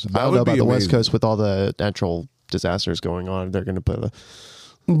coast. That I don't would know about be the west amazing. coast with all the natural disasters going on. They're going to put a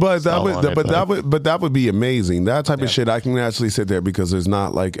But stall on it, that would be amazing. That type of shit, I can actually sit there because there's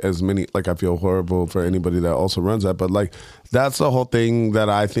not like as many. Like, I feel horrible for anybody that also runs that, but like that's the whole thing that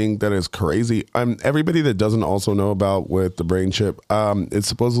I think that is crazy. Everybody that doesn't also know about with the brain chip, it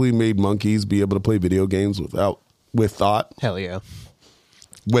supposedly made monkeys be able to play video games with thought. hell yeah.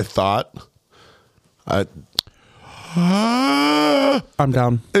 With thought. I'm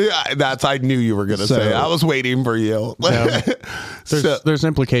down. Yeah, I knew you were gonna say. I was waiting for you. There's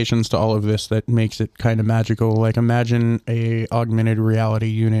implications to all of this that makes it kind of magical. Like, imagine a augmented reality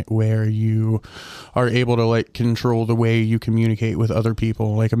unit where you are able to like control the way you communicate with other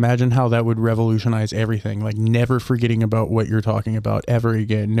people. Like, imagine how that would revolutionize everything. Like, never forgetting about what you're talking about ever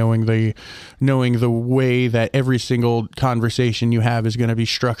again. Knowing the way that every single conversation you have is going to be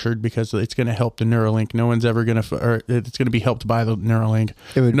structured because it's going to help the Neuralink. No one's ever going to, it's going to be helped by the Neuralink.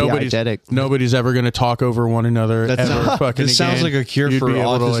 It would be eidetic. Nobody's ever going to talk over one another. This sounds like a cure You'd for be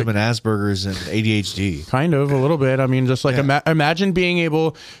able to, autism like, and Asperger's and ADHD. kind of a little bit. I mean, just like imagine being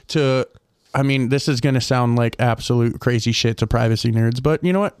able to I mean, this is going to sound like absolute crazy shit to privacy nerds, but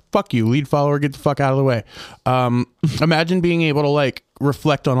you know what? Fuck you, lead follower, get the fuck out of the way. Imagine being able to like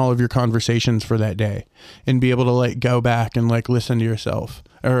reflect on all of your conversations for that day and be able to like go back and like listen to yourself,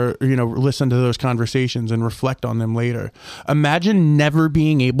 or, you know, listen to those conversations and reflect on them later. Imagine never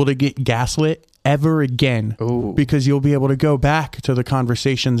being able to get gaslit ever again. Ooh. Because you'll be able to go back to the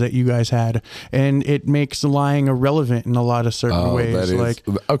conversations that you guys had, and it makes lying irrelevant in a lot of certain ways. Like,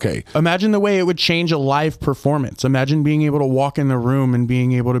 okay, imagine the way it would change a live performance. Imagine being able to walk in the room and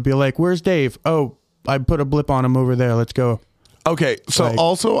being able to be like, where's Dave? Oh, I put a blip on him over there. Let's go. Okay, so Like,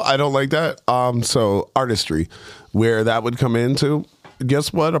 also I don't like that. So artistry, where that would come into,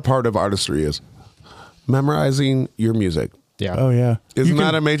 guess what a part of artistry is? Memorizing your music. Yeah. oh yeah. Isn't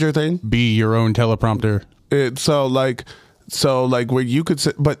that a major thing? Be your own teleprompter. So like where you could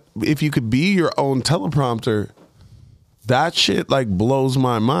sit, but if you could be your own teleprompter, that shit like blows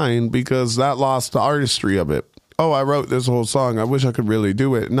my mind, because that lost the artistry of it. Oh, I wrote this whole song. I wish I could really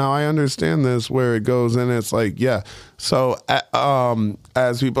do it. Now I understand this, where it goes, and it's like, yeah. So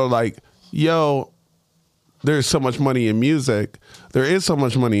as people are like, yo, there's so much money in music. There is so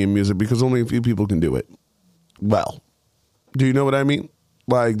much money in music because only a few people can do it well. Do you know what I mean?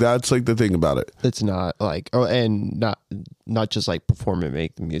 Like, that's like the thing about it. It's not like, and not just like perform and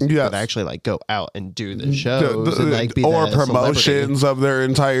make the music, Yes. but actually like go out and do the shows and like be or that promotions celebrity. of their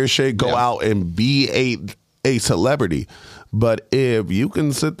entire shit. Go Yeah. out and be a celebrity. But if you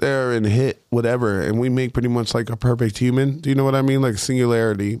can sit there and hit whatever, and we make pretty much like a perfect human. Do you know what I mean? Like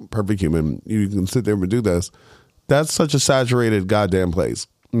singularity, perfect human. You can sit there and do this. That's such a saturated goddamn place.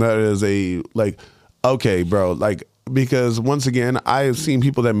 That is a like, okay, bro, like. Because once again, I have seen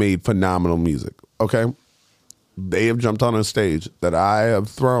people that made phenomenal music. Okay, they have jumped on a stage that I have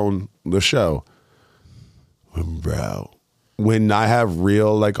thrown the show. Bro, when I have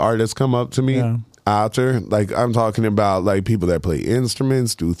real like artists come up to me after, like I'm talking about like people that play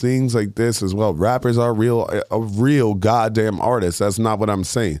instruments, do things like this as well. Rappers are a real goddamn artist. That's not what I'm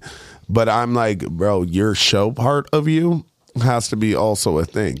saying, but I'm like, bro, your show part of you has to be also a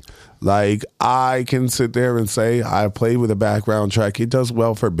thing. Like, I can sit there and say I played with a background track. It does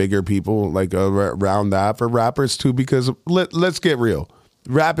well for bigger people, like around that, for rappers too, because let's get real.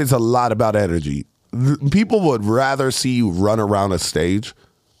 Rap is a lot about energy. People would rather see you run around a stage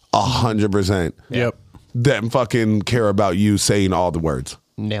 100% Yep. than fucking care about you saying all the words.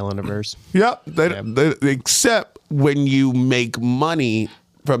 Nailing a verse. Yep. Except when you make money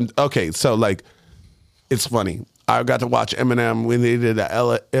from, okay, so like, it's funny. I got to watch Eminem when they did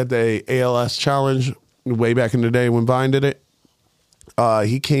the ALS challenge way back in the day when Vine did it.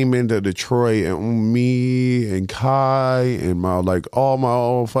 He came into Detroit, and me and Kai and my like all my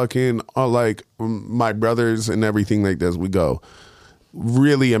old fucking like my brothers and everything like this. We go,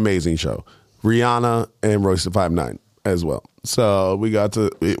 really amazing show. Rihanna and Royce the 5'9" as well. So we got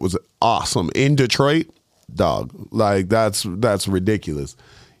to. It was awesome in Detroit, dog. Like that's ridiculous.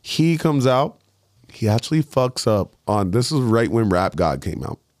 He comes out. He actually fucks up on, this is right when Rap God came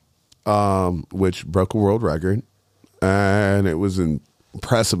out, which broke a world record, and it was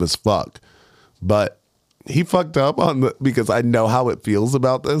impressive as fuck. But he fucked up on because I know how it feels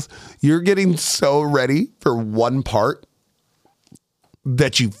about this. You're getting so ready for one part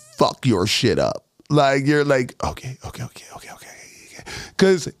that you fuck your shit up. Like, you're like, okay.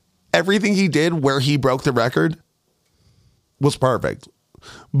 Because everything he did where he broke the record was perfect.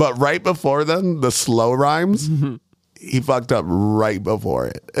 But right before then, the slow rhymes, he fucked up right before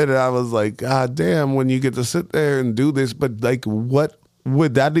it. And I was like, God damn, when you get to sit there and do this, but like, what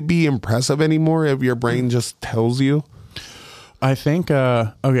would that be impressive anymore if your brain just tells you? I think,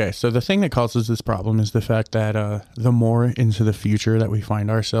 okay, so the thing that causes this problem is the fact that the more into the future that we find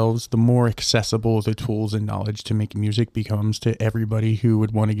ourselves, the more accessible the tools and knowledge to make music becomes to everybody who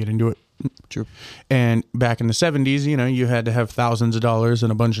would want to get into it. True. And back in the 70s, you know, you had to have thousands of dollars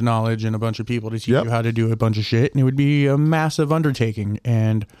and a bunch of knowledge and a bunch of people to teach you how to do a bunch of shit. And it would be a massive undertaking.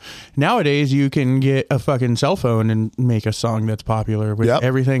 And nowadays you can get a fucking cell phone and make a song that's popular with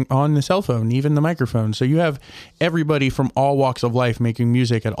everything on the cell phone, even the microphone. So you have everybody from all walks of life making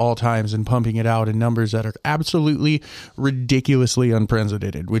music at all times and pumping it out in numbers that are absolutely ridiculously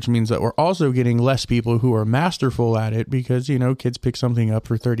unprecedented, which means that we're also getting less people who are masterful at it because, you know, kids pick something up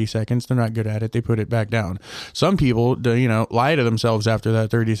for 30 seconds. they're not good at it, they put it back down. Some people, you know, lie to themselves after that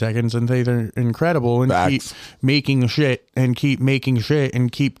 30 seconds and say they're incredible and keep making shit and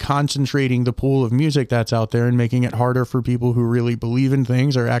keep concentrating the pool of music that's out there and making it harder for people who really believe in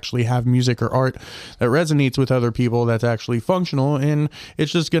things or actually have music or art that resonates with other people that's actually functional. And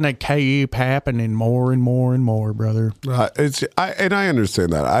it's just going to keep happening more and more and more, brother. I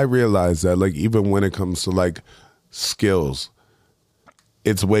understand that. I realize that, like, even when it comes to like skills,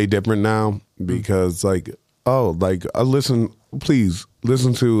 it's way different now because please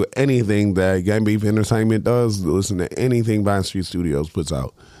listen to anything that Gang Beef Entertainment does. Listen to anything Vine Street Studios puts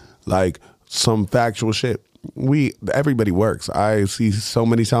out, like some factual shit. Everybody works. I see so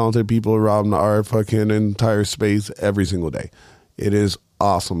many talented people around our fucking entire space every single day. It is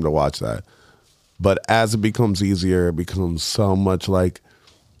awesome to watch that. But as it becomes easier, it becomes so much like,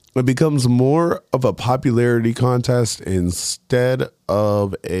 it becomes more of a popularity contest instead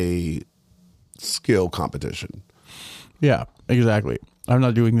of a skill competition. Yeah, exactly. I'm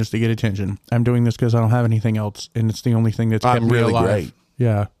not doing this to get attention. I'm doing this because I don't have anything else, and it's the only thing that's kept me alive. Great.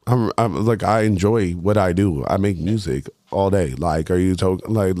 Yeah, I'm like, I enjoy what I do. I make music all day. Like, are you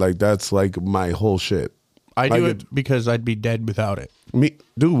talking like that's like my whole shit. I do it because I'd be dead without it. Me,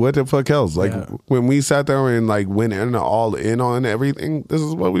 dude, what the fuck else? Like, when we sat there and like went all in on everything, this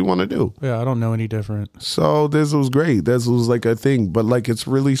is what we want to do. Yeah, I don't know any different. So this was great. This was like a thing. But like, it's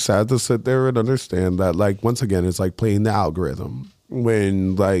really sad to sit there and understand that, like, once again, it's like playing the algorithm.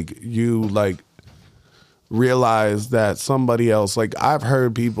 When like you like realize that somebody else, like, I've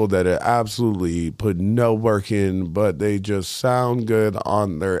heard people that have absolutely put no work in, but they just sound good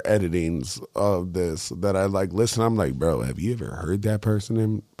on their editings of this, that I like listen, I'm like, bro, have you ever heard that person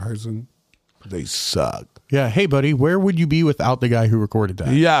in person? They suck. Yeah. Hey buddy, where would you be without the guy who recorded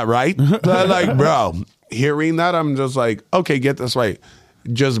that? Yeah, right. Like, bro, hearing that, I'm just like, okay, get this right.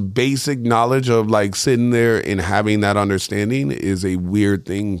 Just basic knowledge of like sitting there and having that understanding is a weird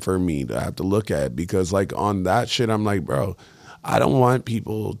thing for me to have to look at, because like on that shit, I'm like, bro, I don't want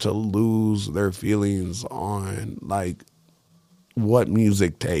people to lose their feelings on like what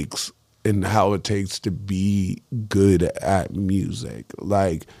music takes and how it takes to be good at music.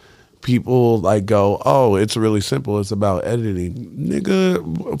 Like, people like go, oh, it's really simple, it's about editing.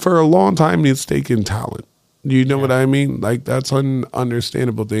 Nigga, for a long time it's taken talent. You know what I mean? Like, that's an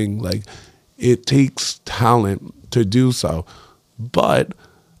understandable thing. Like, it takes talent to do so. But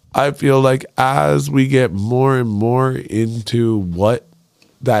I feel like as we get more and more into what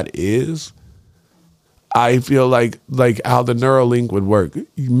that is, I feel like how the Neuralink would work,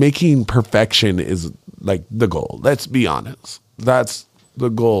 making perfection is like the goal. Let's be honest. That's the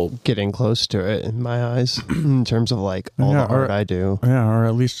goal. Getting close to it in my eyes in terms of like all the art I do. Yeah, or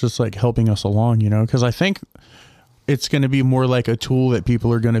at least just like helping us along, you know, because I think it's going to be more like a tool that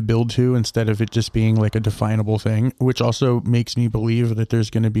people are going to build to instead of it just being like a definable thing, which also makes me believe that there's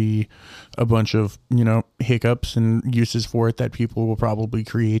going to be a bunch of, you know, hiccups and uses for it that people will probably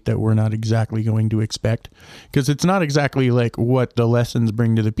create that we're not exactly going to expect, because it's not exactly like what the lessons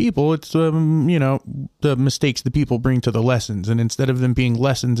bring to the people. It's, you know, the mistakes the people bring to the lessons. And instead of them being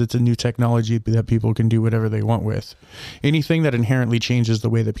lessons, it's a new technology that people can do whatever they want with. Anything that inherently changes the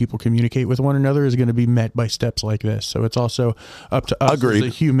way that people communicate with one another is going to be met by steps like this. So it's also up to us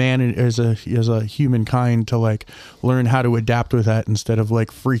as a humankind to like learn how to adapt with that instead of like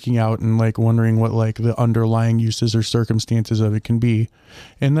freaking out and like wondering what like the underlying uses or circumstances of it can be.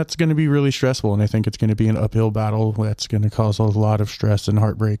 And that's going to be really stressful. And I think it's going to be an uphill battle that's going to cause a lot of stress and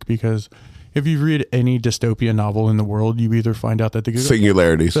heartbreak, because if you read any dystopian novel in the world, you either find out that the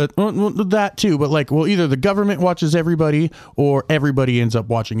singularities, that too, but like, well, either the government watches everybody or everybody ends up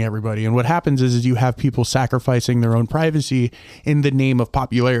watching everybody. And what happens is you have people sacrificing their own privacy in the name of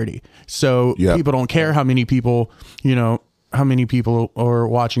popularity. So people don't care how many people, you know, how many people are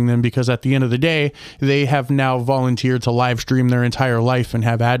watching them, because at the end of the day, they have now volunteered to live stream their entire life and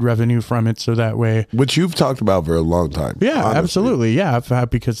have ad revenue from it. So that way, which you've talked about for a long time. Yeah, honestly. Absolutely. Yeah.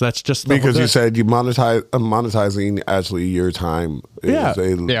 Because that's just because you said you monetizing actually your time is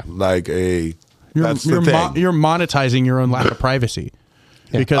like a, that's the thing. You're monetizing your own lack of privacy.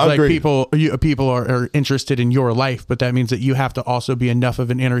 Because like people are interested in your life, but that means that you have to also be enough of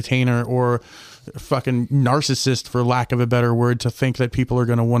an entertainer or fucking narcissist, for lack of a better word, to think that people are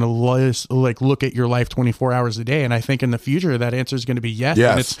going to want to like look at your life 24 hours a day. And I think in the future that answer is going to be yes.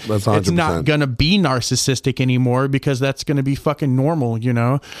 Yes, and that's 100%. It's not going to be narcissistic anymore, because that's going to be fucking normal. You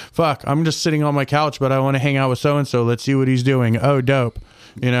know, fuck, I'm just sitting on my couch, but I want to hang out with so and so. Let's see what he's doing. Oh, dope.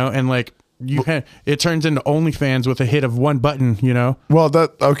 You know, and like, it turns into OnlyFans with a hit of one button, you know? Well,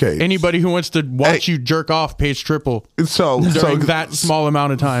 okay. Anybody who wants to watch you jerk off pays triple during that small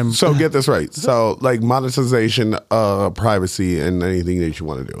amount of time. So get this right. So like monetization of privacy and anything that you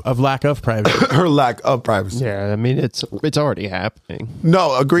want to do. Of lack of privacy. Or lack of privacy. Yeah, I mean, it's already happening.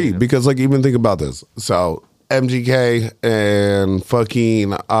 No, agreed. Because like even think about this. So MGK and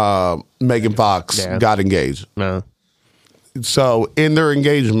fucking Megan Fox got engaged. No. So in their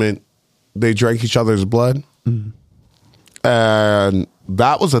engagement, they drank each other's blood. Mm. And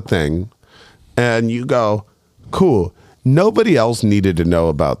that was a thing. And you go, cool. Nobody else needed to know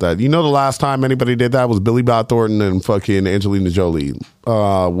about that. You know, the last time anybody did that was Billy Bob Thornton and fucking Angelina Jolie.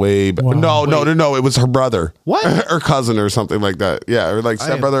 Way back. Wow. No. It was her brother. What? Her cousin or something like that. Yeah, or like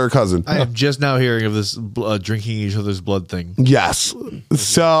stepbrother or cousin. I am just now hearing of this drinking each other's blood thing. Yes.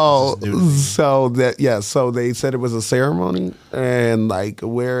 So they said it was a ceremony and like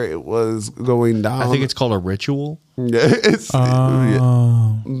where it was going down. I think it's called a ritual. And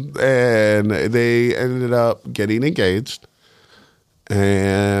they ended up getting engaged.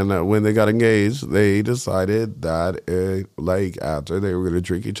 And when they got engaged, they decided that after they were going to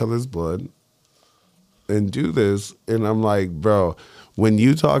drink each other's blood and do this. And I'm like, bro, when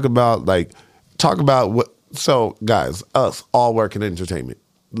you talk about what, so guys, us all work in entertainment.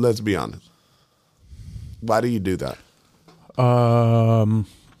 Let's be honest. Why do you do that?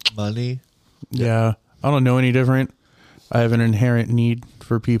 Money. Yeah. I don't know any different. I have an inherent need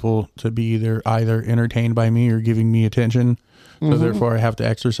for people to be either entertained by me or giving me attention. So therefore I have to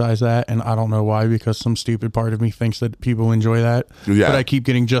exercise that. And I don't know why, because some stupid part of me thinks that people enjoy that. Yeah. But I keep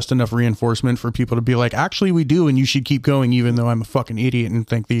getting just enough reinforcement for people to be like, actually we do, and you should keep going, even though I'm a fucking idiot and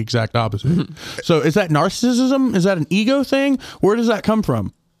think the exact opposite. So is that narcissism? Is that an ego thing? Where does that come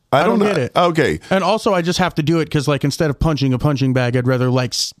from? I don't get it. Okay. And also I just have to do it because like instead of punching a punching bag, I'd rather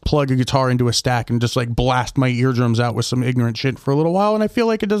like plug a guitar into a stack and just like blast my eardrums out with some ignorant shit for a little while. And I feel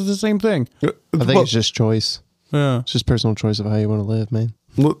like it does the same thing. I think it's just choice. Yeah. It's just personal choice of how you want to live, man.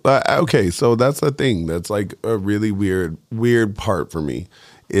 Okay, so that's the thing. That's like a really weird part for me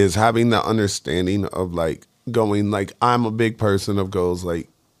is having the understanding of like going like I'm a big person of goes like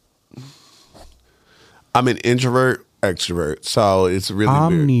I'm an introvert, extrovert. So it's really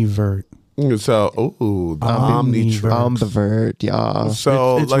omnivert. So, ambivert, yeah.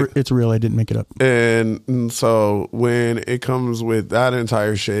 So it's real. I didn't make it up. And so when it comes with that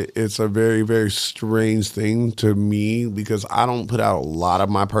entire shit, it's a very, very strange thing to me because I don't put out a lot of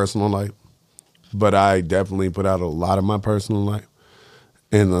my personal life, but I definitely put out a lot of my personal life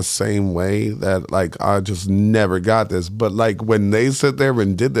in the same way that like I just never got this. But like when they sit there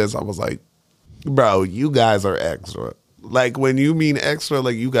and did this, I was like, bro, you guys are extra. Like when you mean extra,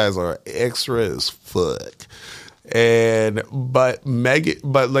 like you guys are extra as fuck. But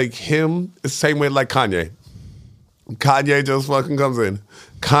like him, same way like Kanye. Kanye just fucking comes in.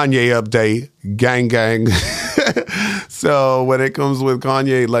 Kanye update, gang. So when it comes with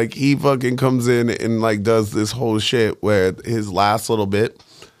Kanye, like he fucking comes in and like does this whole shit where his last little bit.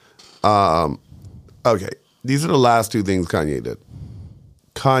 Okay, these are the last two things Kanye did.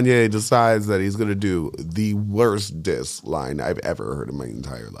 Kanye decides that he's going to do the worst diss line I've ever heard in my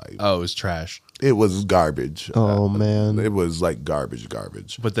entire life. Oh, it was trash. It was garbage. Oh, man. It was like garbage.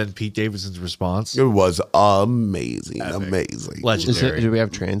 But then Pete Davidson's response? It was amazing. Epic. Amazing. Legendary. Do we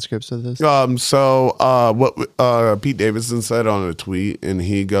have transcripts of this? So what Pete Davidson said on a tweet, and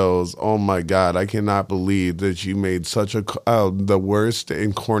he goes, "Oh my God, I cannot believe that you made such the worst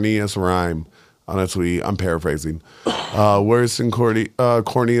and corniest rhyme." On a tweet, I'm paraphrasing. Worst and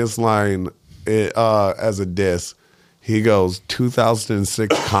corniest line as a diss. He goes,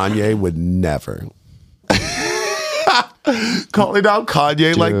 2006 Kanye would never. Calling out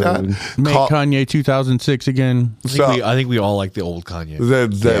Kanye like that. Make Kanye 2006 again. I think we all like the old Kanye.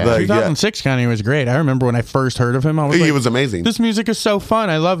 2006 Kanye was great. I remember when I first heard of him, I was like, he was amazing. This music is so fun.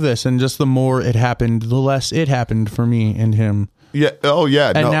 I love this. And just the more it happened, the less it happened for me and him. Yeah. Oh,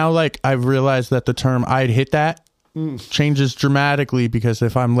 yeah. And now, like, I've realized that the term "I'd hit that" changes dramatically because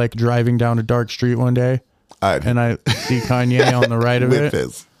if I'm like driving down a dark street one day and I see Kanye on the right of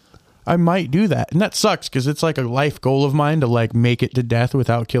it, I might do that. And that sucks because it's like a life goal of mine to like make it to death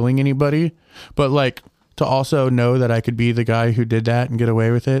without killing anybody. But like to also know that I could be the guy who did that and get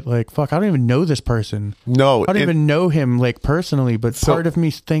away with it. Like, fuck, I don't even know this person. No. I don't even know him like personally, but part of me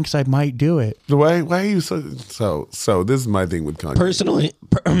thinks I might do it. Why are you so this is my thing with Kanye.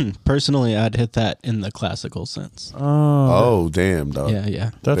 Personally, I'd hit that in the classical sense. Oh, damn, dog. Yeah.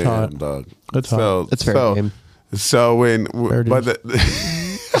 That's damn, hot. Dog. That's hot. That's fair game. So when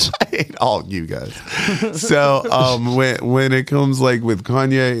I hate all you guys. So when it comes like with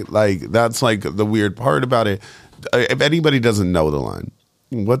Kanye, like that's like the weird part about it. If anybody doesn't know the line,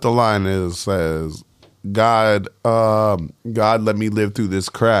 what the line is says, God let me live through this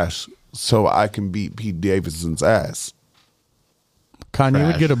crash so I can beat Pete Davidson's ass. Kanye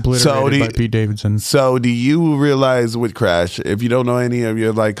would get obliterated by Pete Davidson. So do you realize with Crash, if you don't know any of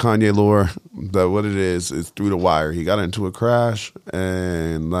your like Kanye lore, that what it is Through the Wire. He got into a crash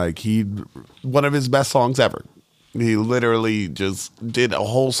and like one of his best songs ever. He literally just did a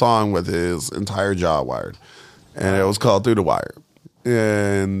whole song with his entire jaw wired. And it was called Through the Wire.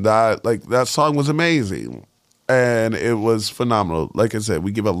 And that song was amazing. And it was phenomenal. Like I said,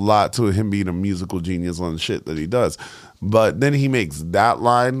 we give a lot to him being a musical genius on the shit that he does. But then he makes that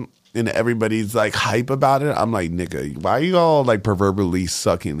line and everybody's like hype about it. I'm like, nigga, why are you all like proverbially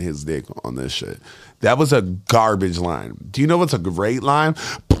sucking his dick on this shit? That was a garbage line. Do you know what's a great line?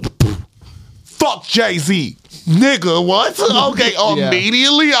 Fuck Jay-Z. Nigga, what? Okay,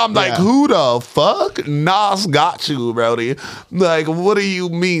 immediately I'm like, who the fuck? Nas got you, brody. Like, what do you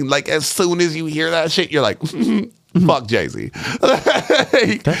mean? Like, as soon as you hear that shit, you're like, fuck Jay-Z.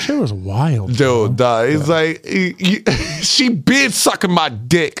 That shit was wild. Dude, it's like, she been sucking my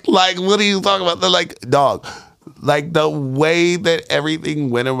dick. Like, what are you talking about? They're like, dog. Like, the way that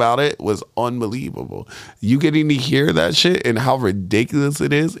everything went about it was unbelievable. You getting to hear that shit and how ridiculous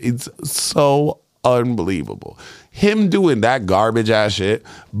it is, it's so unbelievable. Him doing that garbage ass shit,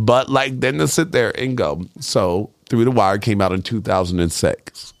 but like then to sit there and go, so Through the Wire came out in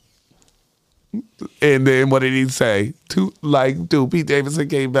 2006. And then what did he say? Pete Davidson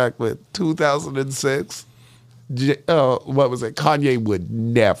came back with 2006. What was it? Kanye would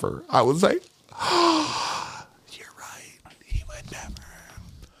never. I was like, you're right. He would never.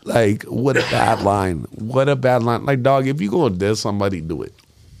 Like, what a bad line. What a bad line. Like, dog, if you go and diss somebody, do it.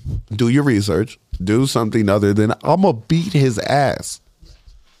 Do your research. Do something other than I'm gonna beat his ass.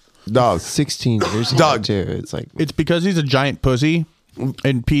 Dog. 16 years ago, dog. too. It's like It's because he's a giant pussy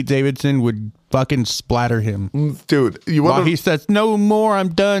and Pete Davidson would fucking splatter him. Dude, While he says, no more, I'm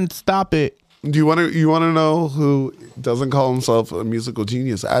done, stop it. Do you want to know who doesn't call himself a musical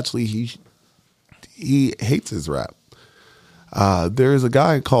genius? Actually, he hates his rap. There is a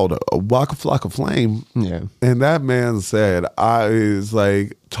guy called Waka Flocka Flame. Yeah. And that man said, I was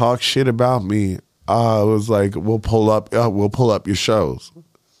like, talk shit about me. I was like, we'll pull up your shows.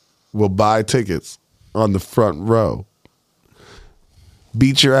 We'll buy tickets on the front row.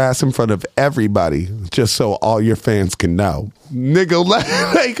 Beat your ass in front of everybody just so all your fans can know. Nigga,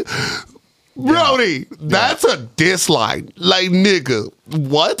 like, Brody, that's a diss line. Like, nigga,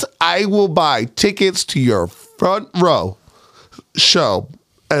 what? I will buy tickets to your front row show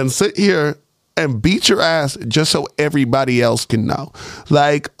and sit here and beat your ass just so everybody else can know.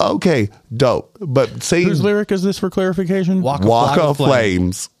 Like, okay, dope. But say whose lyric is this for clarification? Waka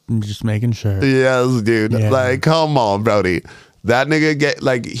Flames. I'm just making sure. Yes, dude. Yeah. Like, come on, Brody. That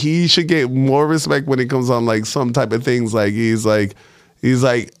nigga he should get more respect when it comes on like some type of things. Like he's like,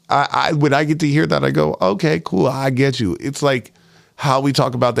 I when I get to hear that, I go, okay, cool, I get you. It's like how we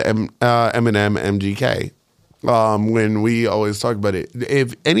talk about the Eminem MGK. When we always talk about it,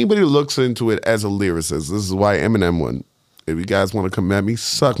 if anybody looks into it as a lyricist, this is why Eminem won. If you guys want to come at me,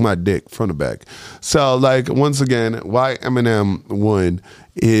 suck my dick from the back. So, like, once again, why Eminem won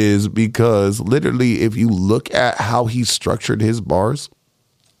is because literally, if you look at how he structured his bars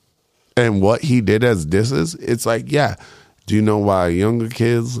and what he did as disses, it's like, yeah. Do you know why younger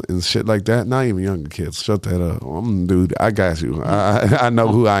kids and shit like that? Not even younger kids. Shut that up. Dude, I got you. I know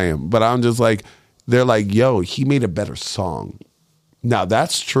who I am. But I'm just like, they're like, yo, he made a better song. Now,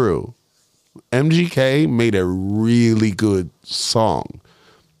 that's true. MGK made a really good song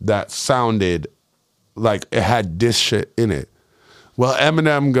that sounded like it had this shit in it. Well,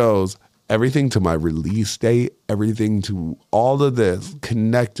 Eminem goes, everything to my release date, everything to all of this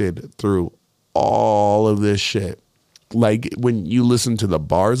connected through all of this shit. Like, when you listen to the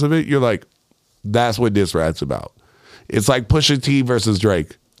bars of it, you're like, that's what this rap's about. It's like Pusha T versus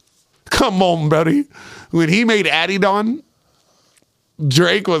Drake. Come on, buddy. When he made Adidon,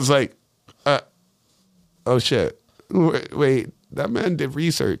 Drake was like, oh shit. Wait, that man did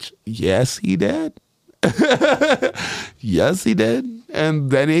research. Yes, he did. Yes, he did. And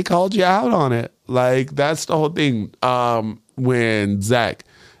then he called you out on it. Like, that's the whole thing. When Zach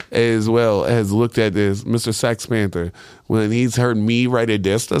as well has looked at this, Mr. Sex Panther, when he's heard me write a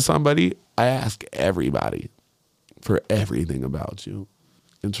diss to somebody, I ask everybody for everything about you.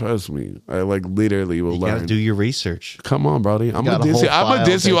 And trust me, I like literally will You learn. gotta do your research. Come on, Brody. I'm got gonna a diss you. whole I'm gonna file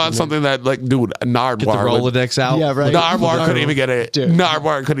diss you on taken something that, like, dude, Nardwar. Get the Rolodex out. Yeah, right. Nardwar couldn't even get it. Dude.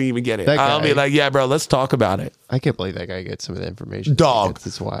 Nardwar couldn't even get it. That I'll guy. be like, yeah, bro, let's talk about it. I can't believe that guy gets some of the information. Dog.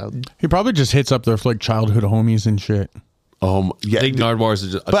 It's wild. He probably just hits up their like childhood homies and shit. Yeah. I think Nardwar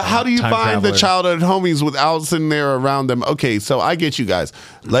is just But how do you time find the traveler. childhood homies without sitting there around them? Okay, so I get you guys.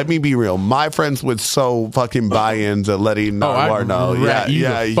 Let me be real. My friends would so fucking buy into letting Nardwar I'd know. rat you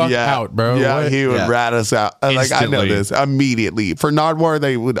the fuck out, bro. Yeah, What? he would rat us out. Like, I know Instantly. this immediately. For Nardwar,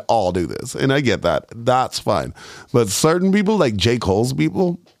 they would all do this. And I get that. That's fine. But certain people, like J. Cole's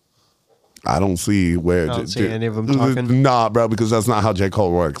people, I don't see where. I don't see any of them talking. Nah, bro, because that's not how J.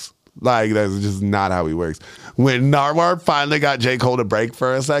 Cole works. Like, that's just not how he works. When Nardwar finally got J. Cole to break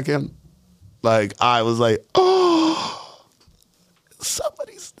for a second, like, I was like, oh,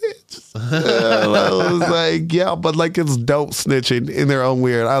 somebody snitched. I was like, yeah, but like, it's dope snitching in their own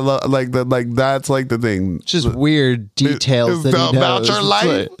weird. I love, like, that. Like, that's like the thing. Just weird details that he about knows. your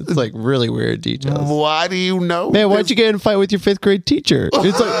life? It's like really weird details. Why do you know? Man, why'd this? you get in a fight with your 5th grade teacher?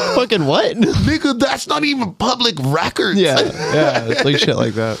 It's like, fucking what? Nigga, that's not even public records. yeah, it's like shit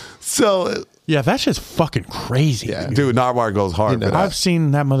like that. So, Yeah, that's just fucking crazy. Yeah. dude, Nardwar goes hard. know. for that. I've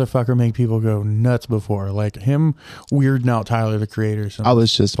seen that motherfucker make people go nuts before. Like him weirding out Tyler the Creator. I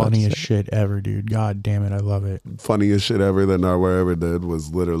was just about to funniest say. shit ever, dude. God damn it, I love it. Funniest shit ever that Nardwar ever did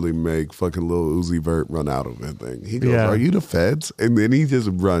was literally make fucking Lil Uzi Vert run out of that thing. He goes, Yeah. "Are you the feds?" And then he just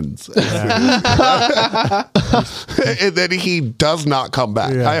runs. And then he does not come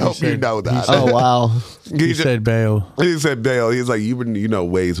back. Yeah, I he hope you said- know that. Oh wow. He said bail. He said Dale. He's like, you know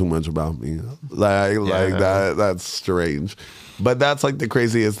way too much about me. Like that. That's strange. But that's like the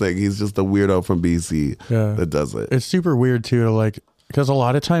craziest thing. He's just a weirdo from BC that does it. It's super weird too to like, because a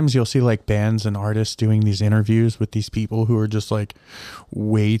lot of times you'll see like bands and artists doing these interviews with these people who are just like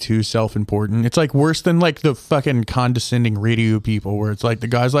way too self-important. It's like worse than like the fucking condescending radio people where it's like the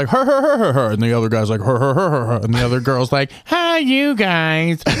guy's like her, and the other guy's like her, and the other girl's like, hi you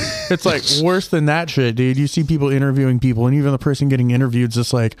guys. It's like worse than that shit, dude. You see people interviewing people, and even the person getting interviewed is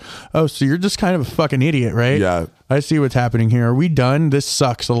just like, oh, so you're just kind of a fucking idiot, right? Yeah. I see what's happening here. Are we done? This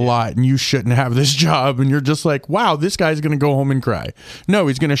sucks a lot, and you shouldn't have this job. And you're just like, wow, this guy's going to go home and cry. No,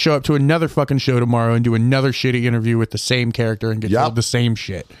 he's going to show up to another fucking show tomorrow and do another shitty interview with the same character and get told the same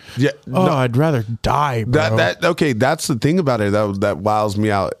shit. Yeah. Oh, I'd rather die, bro. Okay, that's the thing about it that wows me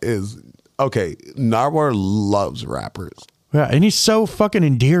out is, okay, Nardwar loves rappers. Yeah, and he's so fucking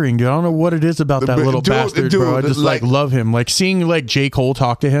endearing, dude. I don't know what it is about that little bastard, bro. I just like love him. Like seeing like J. Cole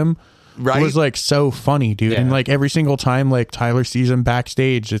talk to him. Right? Was like so funny, dude. Yeah. And like every single time like Tyler sees him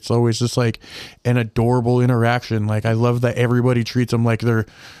backstage, it's always just like an adorable interaction. Like I love that everybody treats him like their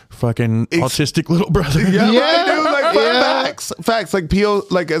fucking autistic little brother. Yeah, Yeah. dude, like Yeah. facts. Like PO,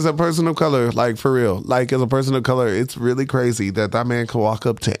 like as a person of color, like for real, like as a person of color, it's really crazy that man can walk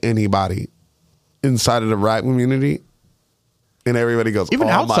up to anybody inside of the rap community. And everybody goes, Even oh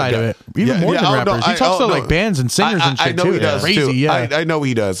my outside God. of it, even more than rappers. He talks to like bands and singers and shit I know too. he does Crazy, too. yeah. I know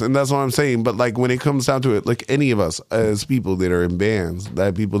he does, and that's what I'm saying. But like when it comes down to it, like any of us as people that are in bands,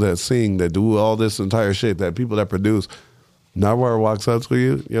 that people that sing, that do all this entire shit, that people that produce, Nardwar walks up to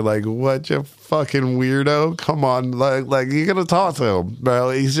you, you're like, what, you fucking weirdo? Come on, like you're gonna talk to him, bro.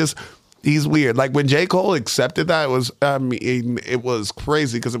 He's weird. Like when J. Cole accepted that, it was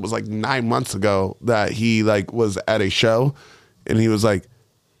crazy because it was like 9 months ago that he like was at a show. And he was like,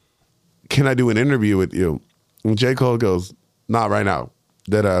 can I do an interview with you? And J. Cole goes, not right now.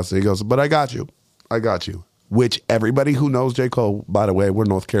 Deadass. He goes, but I got you. Which everybody who knows J. Cole, by the way, we're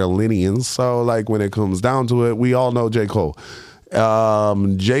North Carolinians. So like when it comes down to it, we all know J. Cole.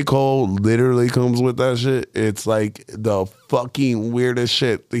 J. Cole literally comes with that shit. It's like the fucking weirdest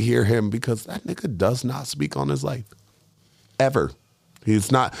shit to hear him because that nigga does not speak on his life. Ever.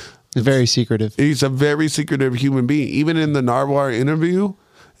 He's not... Very secretive. He's a very secretive human being. Even in the Nardwar interview,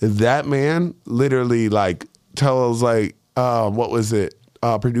 that man literally like tells like, what was it?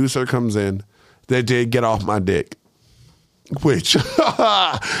 Producer comes in, they did Get Off My Dick. Which, yo,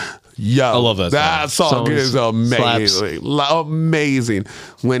 I love that song. That song is slaps. amazing.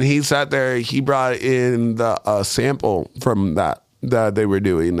 When he sat there, he brought in the sample from that they were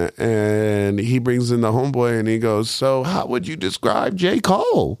doing, and he brings in the homeboy and he goes, so how would you describe J.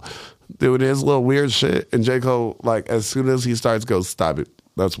 Cole doing his little weird shit? And J. Cole, like, as soon as he starts, goes, stop it,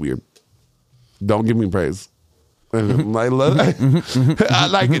 that's weird, don't give me praise. And I'm like, I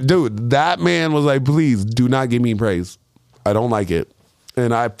like it, dude. That man was like, please do not give me praise, I don't like it.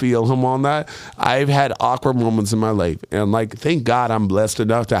 And I feel him on that. I've had awkward moments in my life. And like, thank God I'm blessed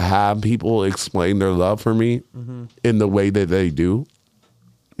enough to have people explain their love for me in the way that they do.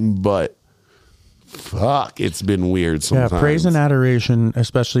 but fuck, it's been weird sometimes. Yeah, praise and adoration,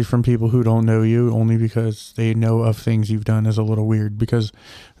 especially from people who don't know you, only because they know of things you've done, is a little weird because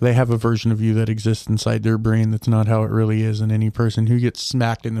they have a version of you that exists inside their brain that's not how it really is. And any person who gets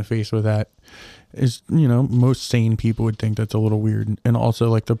smacked in the face with that is, you know, most sane people would think that's a little weird. And also,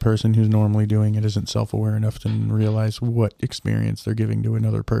 like, the person who's normally doing it isn't self-aware enough to realize what experience they're giving to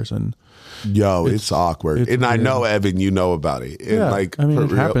another person. Yo, it's awkward. And weird. I know, Evan, you know about it. And yeah, like, I mean,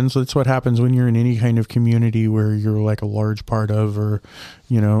 it happens. That's what happens when you're in any kind of community where you're like a large part of, or,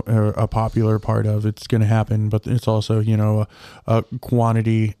 you know, a popular part of. It's going to happen. But it's also, you know, a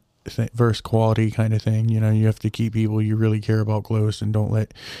quantity versus quality kind of thing. You know, you have to keep people you really care about close, and don't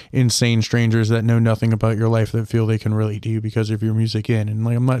let insane strangers that know nothing about your life that feel they can relate to you because of your music in. And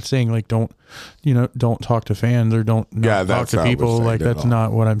like, I'm not saying like don't talk to fans or don't talk to people. Like, that's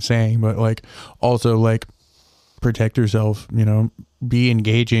not what I'm saying. But like, also like, protect yourself. You know, be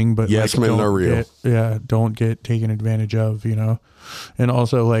engaging, but yes, men are real. Don't get taken advantage of. You know, and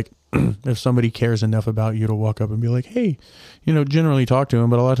also like, if somebody cares enough about you to walk up and be like, hey, you know, generally talk to them.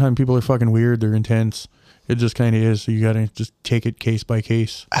 But a lot of time people are fucking weird. They're intense. It just kind of is. So you got to just take it case by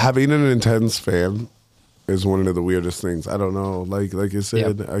case. Having an intense fan is one of the weirdest things. I don't know. Like you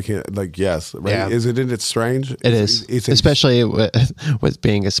said, I can't, like, yes. Right? Yeah. Isn't it strange? It is. Especially with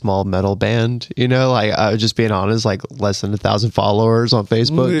being a small metal band, you know, like, just being honest, like less than 1,000 followers on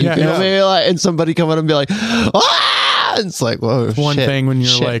Facebook. You feel me? Like, and somebody come up and be like, ah! It's like, whoa, it's one thing when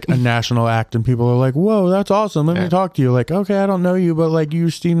you're like a national act and people are like, whoa, that's awesome, let me talk to you. Like, okay, I don't know you, but like, you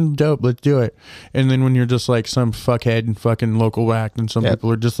seem dope, let's do it. And then when you're just like some fuckhead and fucking local act, and some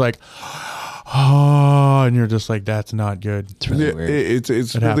people are just like, oh, and you're just like, that's not good. It's really weird. It's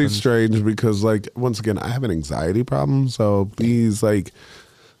really happens. Strange because, like, once again, I have an anxiety problem, so please, like,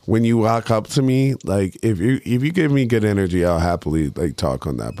 when you walk up to me, like, if you give me good energy, I'll happily like talk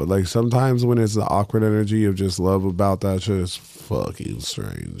on that. But like, sometimes when it's the awkward energy of just love about that shit, it's fucking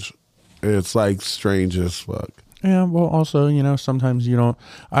strange. It's like strange as fuck. Yeah, well, also, you know, sometimes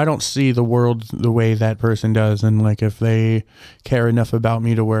I don't see the world the way that person does. And like, if they care enough about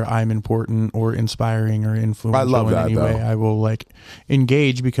me to where I'm important or inspiring or influential in any way, I will like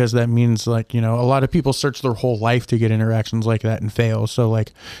engage, because that means, like, you know, a lot of people search their whole life to get interactions like that and fail. So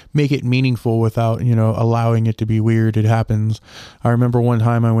like, make it meaningful without, you know, allowing it to be weird. It happens. I remember one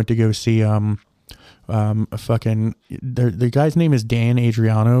time I went to go see, the guy's name is Dan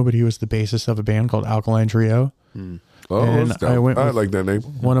Adriano, but he was the bassist of a band called Alkaline Trio. Oh, and I like that name.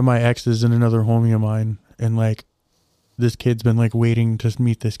 One of my exes and another homie of mine, and like, this kid's been like waiting to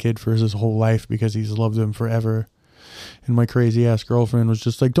meet this kid for his whole life because he's loved him forever. And my crazy ass girlfriend was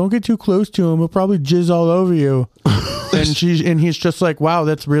just like, don't get too close to him, he'll probably jizz all over you. and he's just like, wow,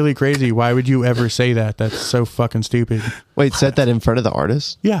 that's really crazy. Why would you ever say that? That's so fucking stupid. Wait, said that in front of the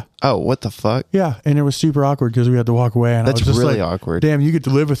artist? Yeah. Oh, what the fuck? Yeah, and it was super awkward because we had to walk away. And that's I was just really like, awkward. Damn, you get to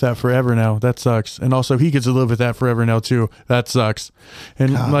live with that forever now. That sucks. And also, he gets to live with that forever now too. That sucks.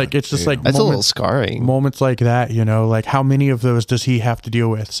 And God, like, it's just like, that's a little scarring. Moments like that, you know, like, how many of those does he have to deal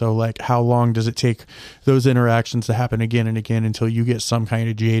with? So like, how long does it take those interactions to happen again and again until you get some kind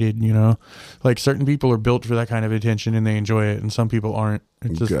of jaded, you know? Like, certain people are built for that kind of attention and they enjoy it, and some people aren't.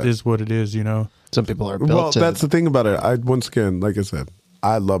 It just is what it is, you know? Some people are built Well, that's the thing about it. Once again, like I said,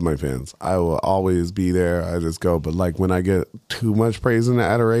 I love my fans. I will always be there. I just go. But like, when I get too much praise and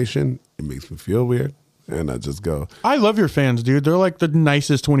adoration, it makes me feel weird. And I just go. I love your fans, dude. They're like the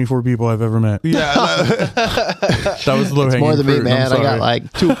nicest 24 people I've ever met. Yeah. That was low hanging fruit. More than me, man. I got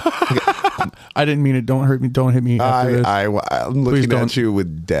like 2. I didn't mean it. Don't hurt me. Don't hit me after this. I'm looking at you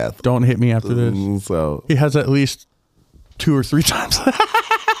with death. Don't hit me after this. So he has at least 2 or 3 times.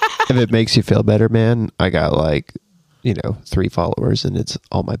 If it makes you feel better, man, I got like, 3 followers, and it's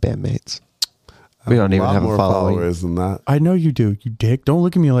all my bandmates. We don't even have a following. Followers than that. I know you do, you dick. Don't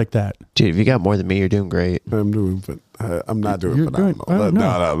look at me like that. Dude, if you got more than me, you're doing great. I'm not doing phenomenal. No,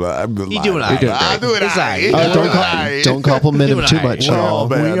 I'm lying. You're doing all right. I'm doing all right. Don't compliment him too much. We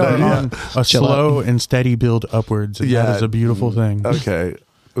are on a slow and steady build upwards. And that is a beautiful thing. Okay.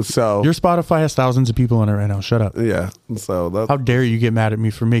 So your Spotify has thousands of people on it right now. Shut up. Yeah. So how dare you get mad at me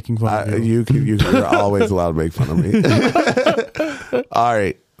for making fun of you? You're always allowed to make fun of me. All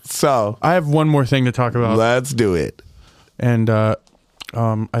right. So I have one more thing to talk about. Let's do it. And I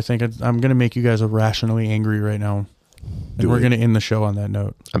think I'm going to make you guys irrationally angry right now. And we're going to end the show on that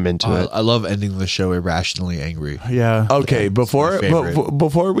note. I'm into it. I love ending the show irrationally angry. Yeah. Okay. Before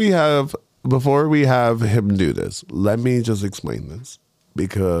we have him do this, let me just explain this,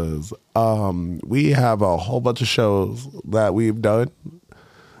 because we have a whole bunch of shows that we've done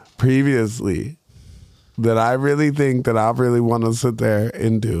previously that I really think that I really want to sit there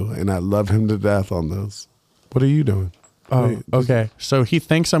and do, and I love him to death on this. What are you doing? Oh, okay. So he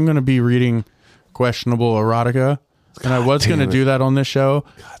thinks I'm going to be reading questionable erotica, and I was going to do that on this show,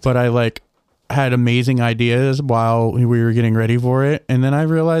 but I like had amazing ideas while we were getting ready for it, and then I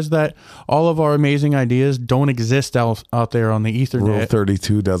realized that all of our amazing ideas don't exist out there on the Ethernet. Rule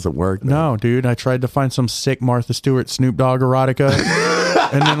 32 doesn't work. No, dude. I tried to find some sick Martha Stewart Snoop Dogg erotica,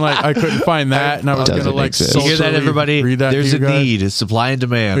 and then like I couldn't find that, and I was Doesn't gonna like exist. You hear that, everybody? read that. There's to a you guys. need. It's supply and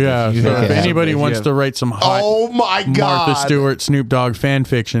demand. Yeah. If you So have if that. anybody If you wants have- to write some hot Oh my God. Martha Stewart Snoop Dogg fan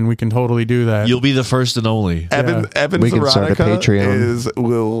fiction, we can totally do that. You'll be the first and only. Evan's We can start a erotica Patreon.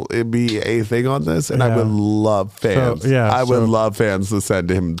 will it be a thing on this, and I Yeah. would love fans. So, I would love fans to send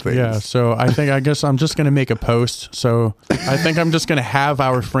him things. Yeah, so I guess I'm just gonna make a post. So I think I'm just gonna have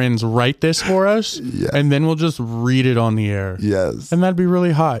our friends write this for us, and then we'll just read it on the air. Yes. And that'd be really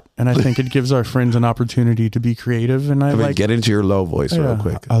hot. And I think it gives our friends an opportunity to be creative. And I like get into your low voice real yeah,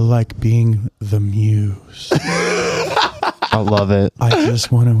 quick. I like being the muse. I love it. I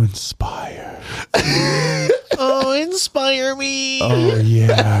just want to inspire. Oh, inspire me. Oh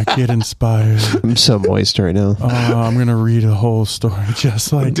yeah, get inspired. I'm so moist right now. Oh, I'm gonna read a whole story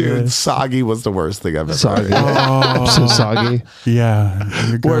just like Dude, this. soggy was the worst thing I've ever Soggy. heard. I'm so soggy. Yeah,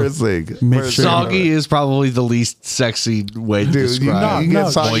 you're gonna- Worst thing. Make Worst sure- thing. Soggy is probably the least sexy way to Dude, describe you get no,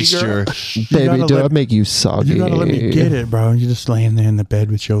 soggy, moisture. girl? Baby, gotta do let- I make you soggy? You gotta let me get it, bro. You're just laying there in the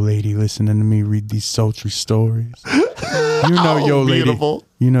bed with your lady, listening to me read these sultry stories. You know your lady. beautiful.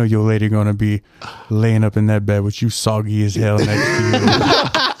 You know your lady gonna be laying up in that bed with you soggy as hell next to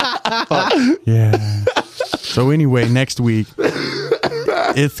you. Yeah. So anyway, next week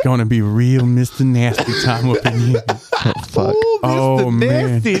it's gonna be real Mr. Nasty time up in here. Fuck. Oh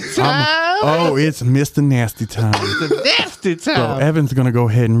man. time. Oh, it's Mr. Nasty time. Nasty So time. Evan's gonna go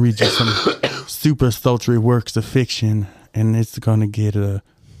ahead and read you some super sultry works of fiction, and it's gonna get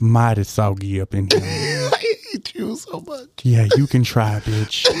mighty soggy up in here. I hate you so much. Yeah, you can try,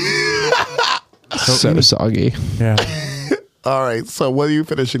 bitch. So soggy. Yeah, All right, so what are you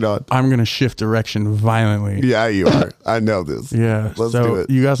finishing on? I'm gonna shift direction violently. Yeah, you are. I know this. Yeah, Let's so do it.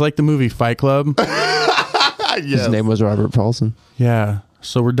 you guys like the movie Fight Club? Yes. His name was Robert Paulson. Yeah,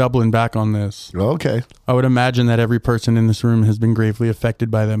 so we're doubling back on this. Okay. I would imagine that every person in this room has been gravely affected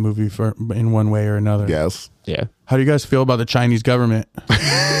by that movie in one way or another. Yes. Yeah. How do you guys feel about the Chinese government?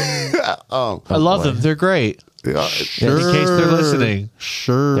 Oh, I love them. They're great. yeah, Sure. In case they're listening.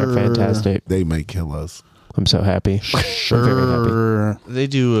 Sure, They're fantastic. they might kill us. I'm so happy. I'm very happy. Sure, They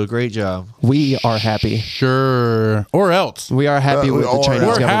do a great job. We are happy. sure, or else. We are happy with the or- Chinese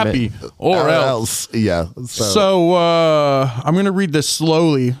We're government. happy, or else. Yeah. So I'm gonna read this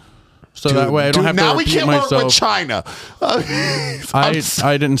slowly, so that way I don't have to now we repeat can't work with myself. China.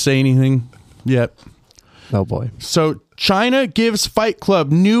 I didn't say anything yet. Oh boy. So China gives Fight Club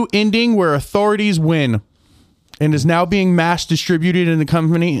new ending where authorities win, and is now being mass distributed in the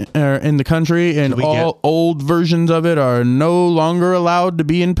country, and we all get- old versions of it are no longer allowed to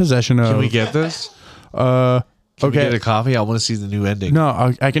be in possession of. Can we get this? Okay. Can we get a copy? I want to see the new ending.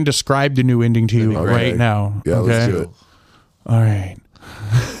 No, I can describe the new ending to you Okay. right now. Yeah, okay. let's do it. All right.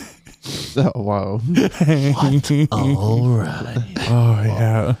 Oh wow. All right. Oh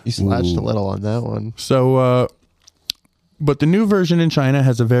yeah. You slashed a little on that one. So, but the new version in China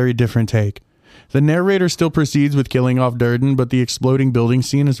has a very different take. The narrator still proceeds with killing off Durden, but the exploding building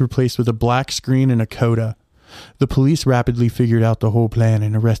scene is replaced with a black screen and a coda. The police rapidly figured out the whole plan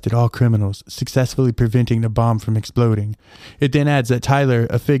and arrested all criminals, successfully preventing the bomb from exploding. It then adds that Tyler,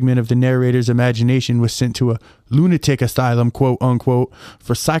 a figment of the narrator's imagination, was sent to a lunatic asylum, quote unquote,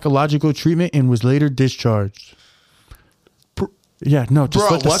 for psychological treatment and was later discharged. Yeah, no, just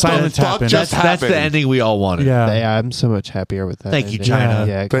Bro, let the what the silence fuck happen. just That's the happened? ending we all wanted. Yeah. Yeah, I'm so much happier with that. Thank you, ending. China.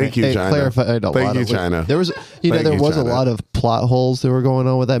 Yeah, Thank you, it China. clarified a Thank lot you, of China. There was, Thank there you, was China. a lot of plot holes that were going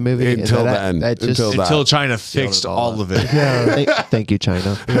on with that movie Until that, then. That just, Until that. Until China fixed it all all up. of it. thank you,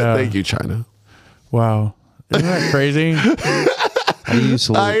 China. Yeah. Thank you, China. Wow. Isn't that crazy? How do you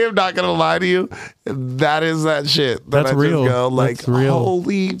salute? I am not gonna lie to you. That is that shit. That That's I real. Just go like, That's real.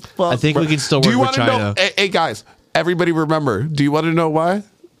 holy fuck. I think bro. we can still Do you work with wanna China. Know, hey guys, everybody remember. Do you want to know why?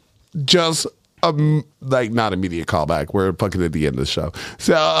 Just like not immediate callback. We're fucking at the end of the show.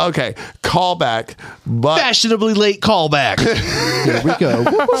 So okay, callback. But Fashionably late callback. Here we go.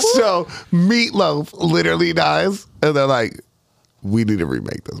 so Meatloaf literally dies, and they're like, "We need to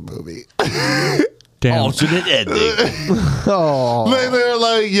remake this movie." Damn. Alternate ending. Oh, They're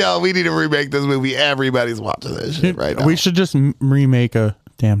like, "Yo, we need to remake this movie." Everybody's watching this shit right now. We should just remake a.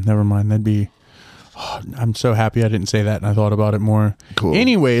 Damn, never mind. That'd be. I'm so happy I didn't say that and I thought about it more. Cool.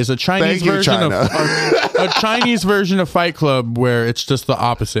 Anyways, a Chinese Thank you, version China. of a Chinese version of Fight Club where it's just the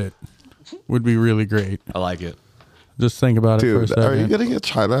opposite would be really great. I like it. Just think about it for a Dude, second. are you gonna get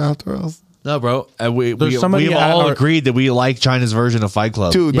China after us? No, bro. We've somebody all at our- agreed that we like China's version of Fight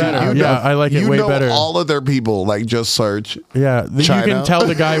Club. Dude, Better. you know, I like it you way know better. all of their people. Like, just search. Yeah, you China. can tell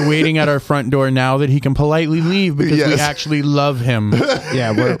the guy waiting at our front door now that he can politely leave because we Yes. actually love him.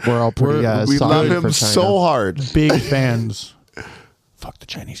 Yeah, we're all pretty We love solid him for China. so hard. Big fans. Fuck the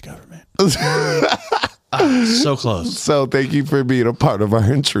Chinese government. So close. So thank you for being a part of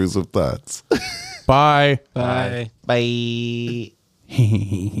our intrusive thoughts. Bye. Bye. Bye.